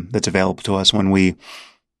wisdom that's available to us when we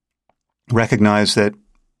recognize that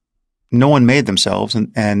no one made themselves,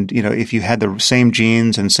 and if you had the same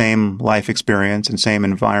genes and same life experience and same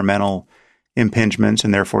environmental impingements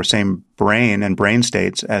and therefore same brain and brain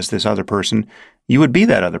states as this other person, you would be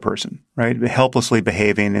that other person, right? Helplessly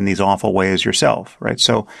behaving in these awful ways yourself, right?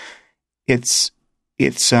 So again,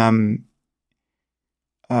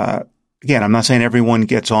 I'm not saying everyone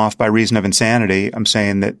gets off by reason of insanity. I'm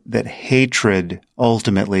saying that hatred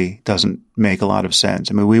ultimately doesn't make a lot of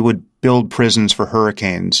sense. I mean, we would build prisons for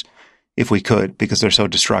hurricanes if we could because they're so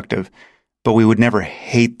destructive, but we would never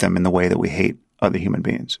hate them in the way that we hate other human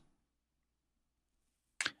beings.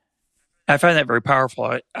 I find that very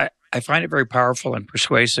powerful. I find it very powerful and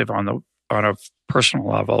persuasive on a personal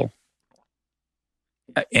level.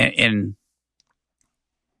 And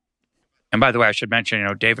by the way, I should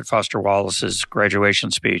mention, David Foster Wallace's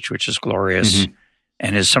graduation speech, which is glorious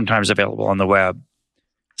and is sometimes available on the web,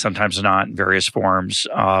 sometimes not in various forms.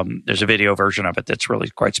 There's a video version of it that's really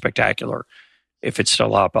quite spectacular. If it's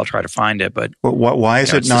still up, I'll try to find it. But why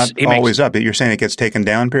is it not always up? You're saying it gets taken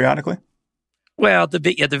down periodically? Well, the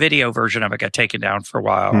video version of it got taken down for a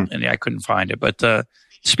while, and I couldn't find it. But the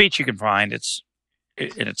speech you can find, it's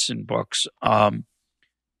in books.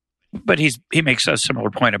 But he makes a similar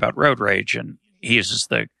point about road rage, and he uses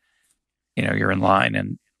you're in line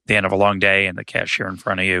and the end of a long day, and the cashier in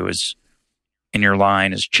front of you is in your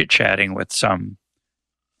line is chit chatting with some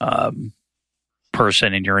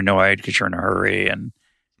person, and you're annoyed because you're in a hurry, and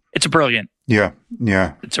it's a brilliant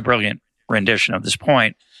it's a brilliant rendition of this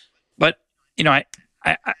point. But I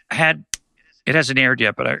had, it hasn't aired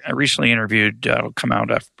yet, but I recently interviewed, it'll come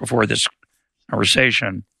out before this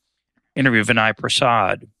conversation, interviewed Vinay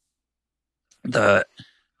Prasad, the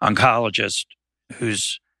oncologist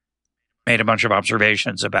who's made a bunch of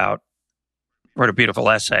observations wrote a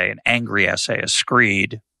beautiful essay, an angry essay, a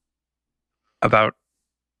screed about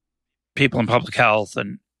people in public health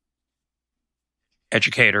and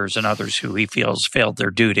educators and others who he feels failed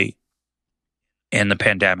their duty in the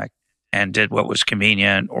pandemic and did what was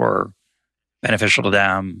convenient or beneficial to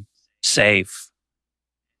them, safe.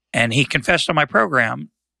 And he confessed on my program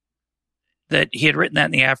that he had written that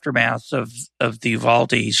in the aftermath of the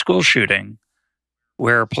Uvalde school shooting,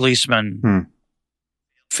 where policemen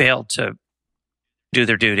failed to do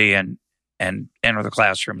their duty and enter the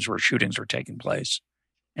classrooms where shootings were taking place,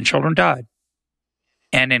 and children died.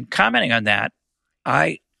 And in commenting on that,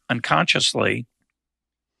 I unconsciously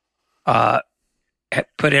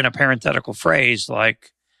put in a parenthetical phrase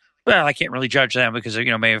like, well, I can't really judge them because,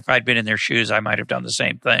 maybe if I'd been in their shoes, I might have done the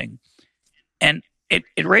same thing. And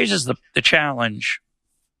it raises the challenge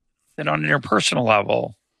that on an interpersonal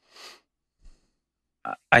level,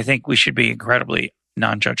 I think we should be incredibly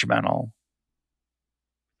non-judgmental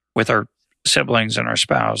with our siblings and our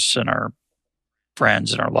spouse and our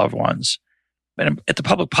friends and our loved ones. But at the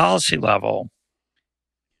public policy level,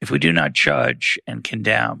 if we do not judge and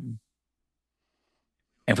condemn,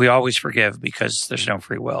 if we always forgive because there's no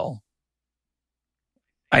free will,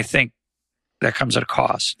 I think that comes at a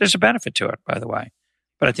cost. There's a benefit to it, by the way,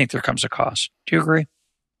 but I think there comes a cost. Do you agree?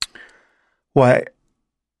 Well,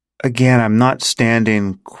 again, I'm not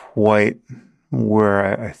standing quite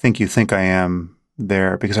where I think you think I am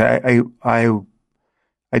there, because I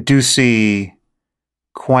I do see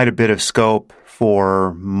quite a bit of scope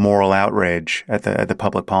for moral outrage at the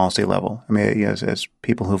public policy level. I mean, as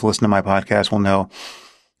people who've listened to my podcast will know,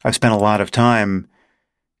 I've spent a lot of time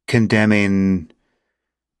condemning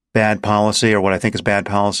bad policy, or what I think is bad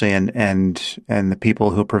policy, and the people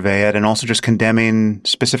who purvey it, and also just condemning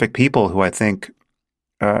specific people who I think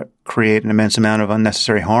create an immense amount of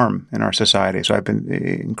unnecessary harm in our society. So I've been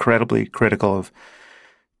incredibly critical of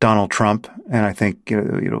Donald Trump, and I think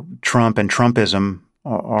Trump and Trumpism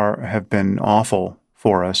have been awful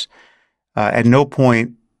for us. At no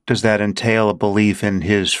point does that entail a belief in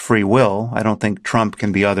his free will. I don't think Trump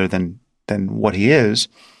can be other than what he is.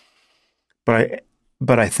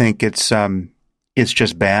 But I think it's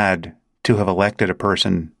just bad to have elected a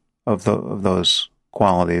person of those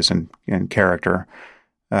qualities and character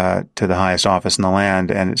to the highest office in the land.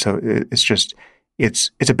 And so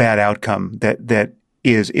it's a bad outcome that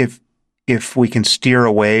is, if we can steer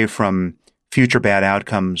away from future bad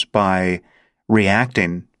outcomes by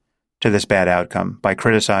reacting to this bad outcome, by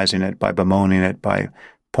criticizing it, by bemoaning it, by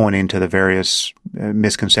pointing to the various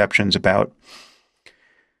misconceptions about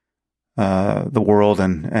the world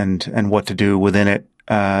and what to do within it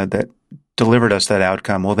that delivered us that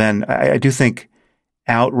outcome, well, then I do think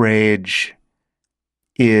outrage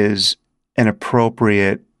is an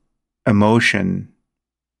appropriate emotion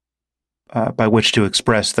by which to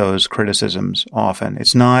express those criticisms. Often,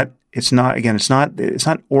 it's not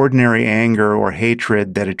ordinary anger or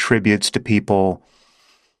hatred that attributes to people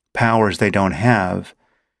powers they don't have,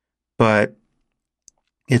 but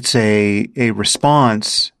it's a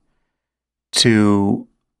response to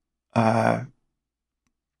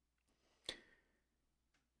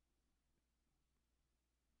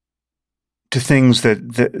things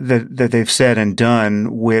that they've said and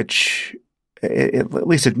done, which at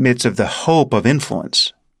least admits of the hope of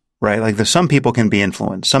influence, right? Like some people can be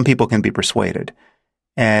influenced, some people can be persuaded,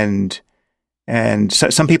 and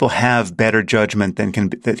some people have better judgment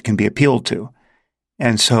that can be appealed to.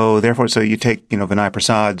 And so, therefore, you take, Vinay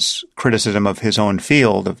Prasad's criticism of his own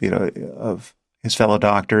field, of his fellow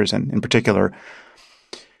doctors, and in particular,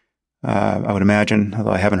 I would imagine,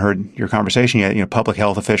 although I haven't heard your conversation yet, public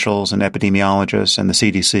health officials and epidemiologists and the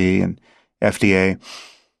CDC and FDA,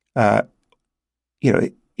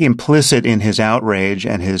 implicit in his outrage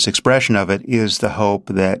and his expression of it is the hope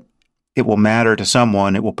that it will matter to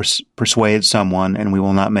someone, it will persuade someone, and we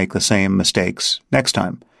will not make the same mistakes next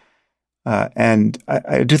time. And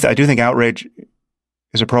I do think outrage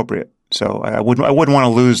is appropriate. So I wouldn't want to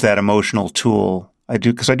lose that emotional tool.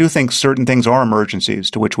 Because I do think certain things are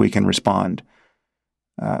emergencies to which we can respond.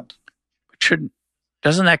 Doesn't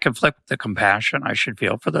that conflict with the compassion I should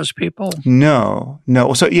feel for those people? No.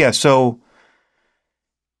 So it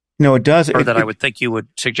does. Or that I would think you would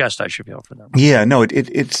suggest I should feel for them. Yeah, no,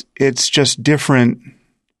 it's just different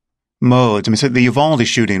modes. I mean, so the Uvalde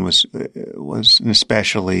shooting was an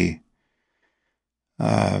especially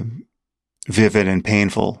vivid and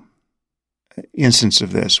painful instance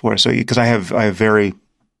of this, because I have very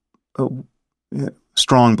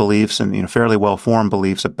strong beliefs and fairly well formed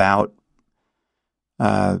beliefs about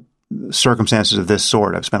circumstances of this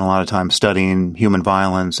sort. I've spent a lot of time studying human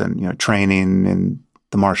violence and training in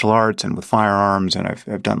the martial arts and with firearms, and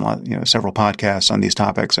I've done several podcasts on these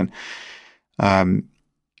topics, and I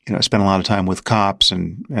spent a lot of time with cops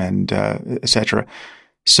and et cetera.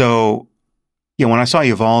 So when I saw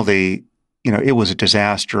Uvalde, it was a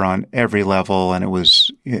disaster on every level, and it was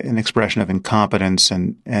an expression of incompetence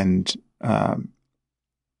and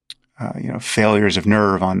failures of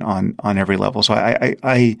nerve on every level. So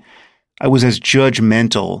I was as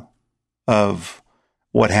judgmental of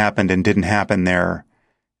what happened and didn't happen there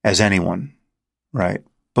as anyone, right?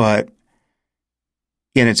 But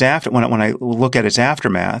in its when I look at its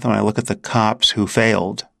aftermath, when I look at the cops who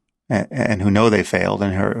failed and who know they failed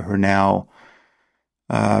and who are now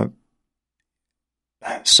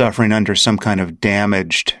suffering under some kind of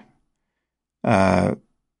damaged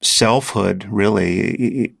selfhood,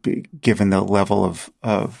 really, given the level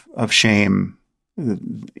of shame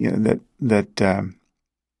that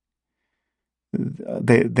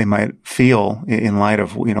they might feel in light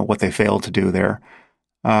of what they failed to do there.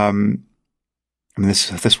 I mean,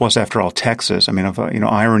 this was, after all, Texas. I mean,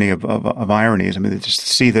 irony of ironies. I mean, just to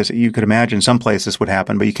see this, you could imagine some place this would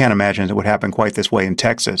happen, but you can't imagine it would happen quite this way in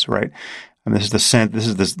Texas, right? I mean, this is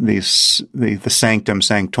the sanctum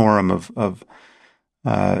sanctorum of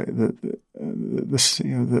the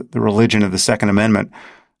religion of the Second Amendment,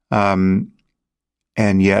 and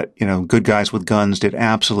yet good guys with guns did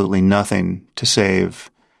absolutely nothing to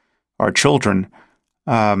save our children.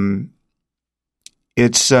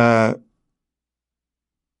 It's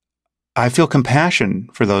I feel compassion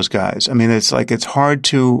for those guys. I mean, it's hard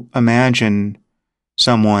to imagine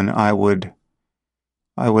someone I would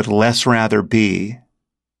less rather be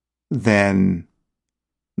than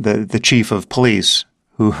the chief of police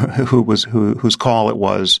whose call it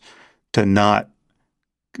was to not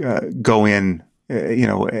go in. He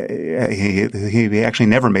actually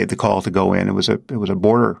never made the call to go in. It was a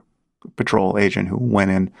border patrol agent who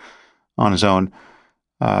went in on his own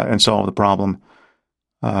and solved the problem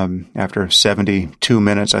after 72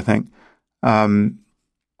 minutes, I think.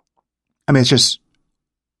 It's just,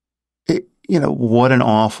 what an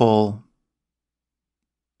awful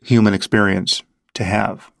human experience to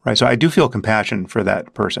have, right? So I do feel compassion for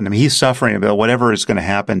that person. I mean, he's suffering about whatever is going to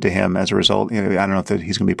happen to him as a result. I don't know if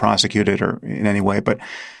he's going to be prosecuted or in any way, but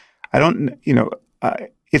I don't,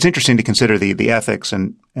 it's interesting to consider the ethics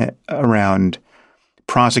and around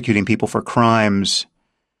prosecuting people for crimes.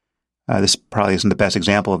 This probably isn't the best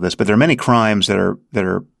example of this, but there are many crimes that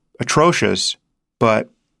are atrocious, but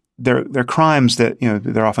they're crimes that,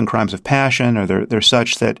 they're often crimes of passion, or they're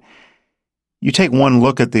such that you take one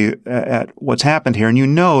look at what's happened here, and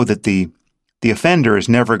that the offender is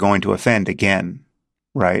never going to offend again,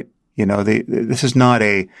 right? This is not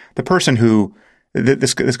the person who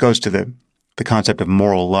this goes to the concept of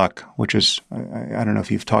moral luck, which is I don't know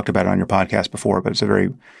if you've talked about it on your podcast before, but it's a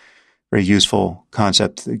very, very useful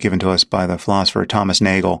concept given to us by the philosopher Thomas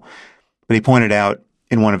Nagel. But he pointed out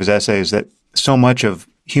in one of his essays that so much of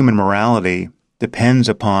human morality depends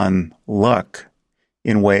upon luck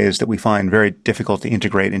in ways that we find very difficult to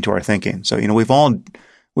integrate into our thinking. So, we've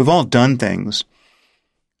all done things,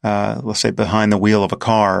 let's say behind the wheel of a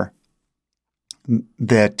car,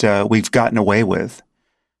 that we've gotten away with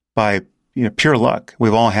by pure luck.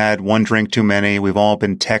 We've all had one drink too many. We've all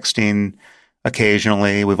been texting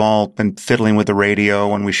occasionally. We've all been fiddling with the radio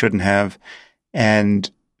when we shouldn't have. And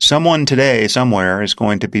someone today, somewhere, is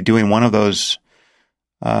going to be doing one of those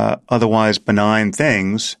otherwise benign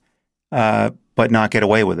things, but not get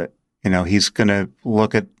away with it. He's going to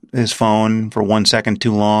look at his phone for 1 second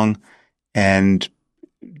too long and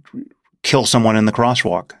kill someone in the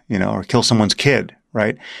crosswalk, or kill someone's kid,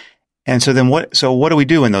 right? And so then what do we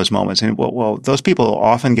do in those moments? And well, those people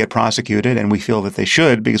often get prosecuted, and we feel that they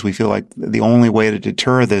should, because we feel like the only way to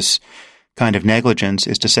deter this kind of negligence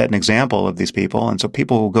is to set an example of these people. And so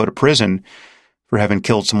people will go to prison for having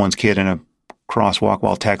killed someone's kid in a crosswalk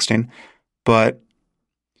while texting. But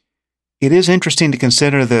it is interesting to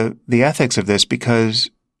consider the ethics of this, because,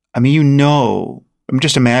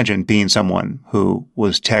 just imagine being someone who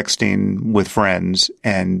was texting with friends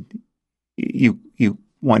and you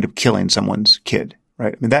wind up killing someone's kid,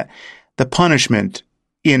 right? That the punishment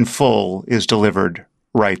in full is delivered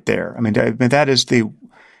right there.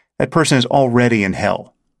 That person is already in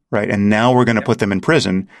hell, right? And now we're going to put them in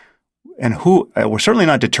prison, and we're certainly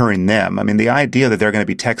not deterring them. The idea that they're going to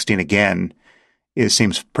be texting again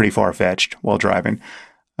seems pretty far-fetched while driving.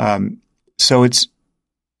 So it's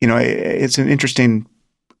an interesting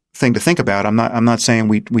thing to think about. I'm not saying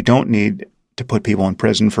we don't need to put people in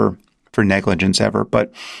prison for negligence ever,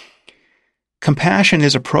 but compassion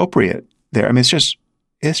is appropriate there.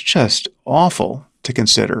 It's just awful to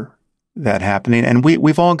consider that happening, and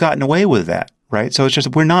we've all gotten away with that, right? So it's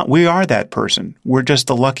just we are that person. We're just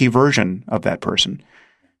the lucky version of that person,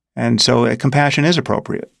 and so compassion is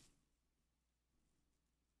appropriate.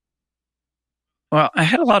 Well, I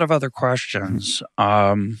had a lot of other questions.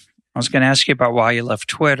 I was going to ask you about why you left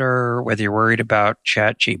Twitter, whether you're worried about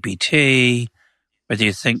ChatGPT, whether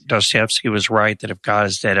you think Dostoevsky was right that if God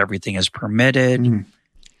is dead, everything is permitted. Mm.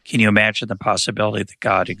 Can you imagine the possibility that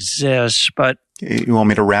God exists? But you want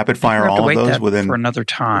me to rapid fire all of those within for another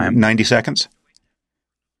time? 90 seconds?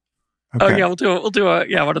 Okay. Oh, yeah, we'll do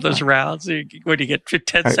one of those rounds when you get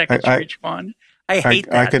 10 seconds for each one. I hate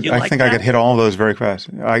that. I think I could hit all of those very fast.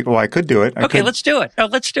 I could do it. Let's do it.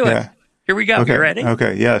 Let's do it. Here we go. Okay. You ready?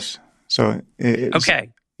 Okay, yes. So, okay.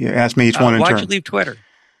 You ask me each one in turn. Why'd you leave Twitter?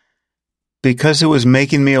 Because it was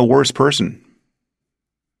making me a worse person.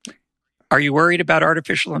 Are you worried about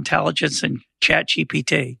artificial intelligence and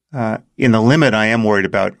ChatGPT? In the limit, I am worried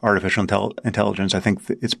about artificial intelligence. I think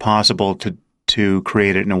it's possible to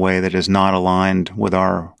create it in a way that is not aligned with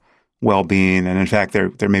our well-being, and in fact,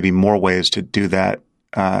 there may be more ways to do that,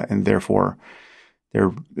 and therefore,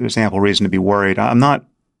 there's ample reason to be worried.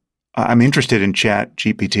 I'm interested in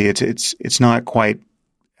ChatGPT. It's not quite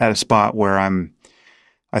at a spot where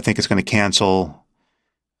I think it's going to cancel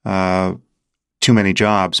too many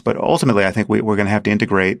jobs, but ultimately, I think we're going to have to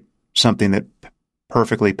integrate something that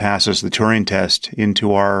perfectly passes the Turing test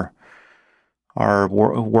into our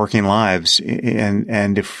working lives.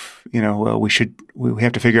 And if, we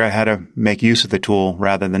have to figure out how to make use of the tool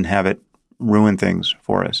rather than have it ruin things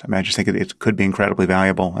for us. I mean, I just think it could be incredibly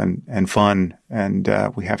valuable and fun, and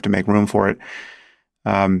we have to make room for it.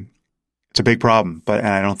 It's a big problem, and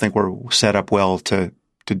I don't think we're set up well to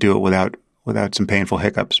do it without some painful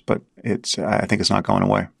hiccups, but I think it's not going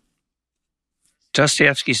away.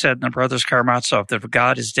 Dostoevsky said in The Brothers Karamazov that if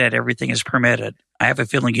God is dead, everything is permitted. I have a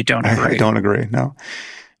feeling you don't agree. I don't agree. No,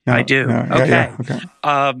 I do. No, okay. Yeah, okay.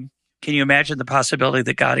 Can you imagine the possibility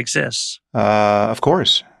that God exists? Of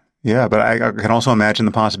course. Yeah, but I can also imagine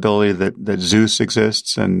the possibility that Zeus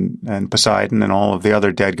exists and Poseidon and all of the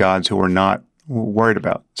other dead gods who we're not worried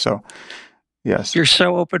about. So, yes. You're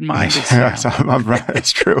so open-minded, Yes, I'm right.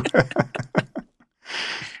 It's true.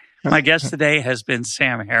 My guest today has been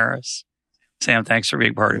Sam Harris. Sam, thanks for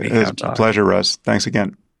being part of Econ Talk. It's a pleasure, Russ. Thanks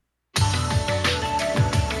again.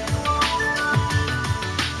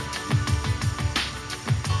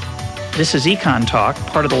 This is Econ Talk,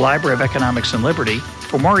 part of the Library of Economics and Liberty.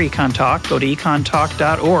 For more Econ Talk, go to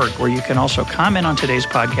econtalk.org, where you can also comment on today's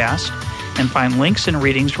podcast and find links and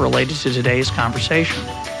readings related to today's conversation.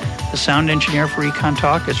 The sound engineer for Econ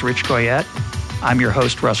Talk is Rich Goyette. I'm your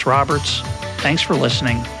host, Russ Roberts. Thanks for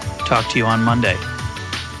listening. Talk to you on Monday.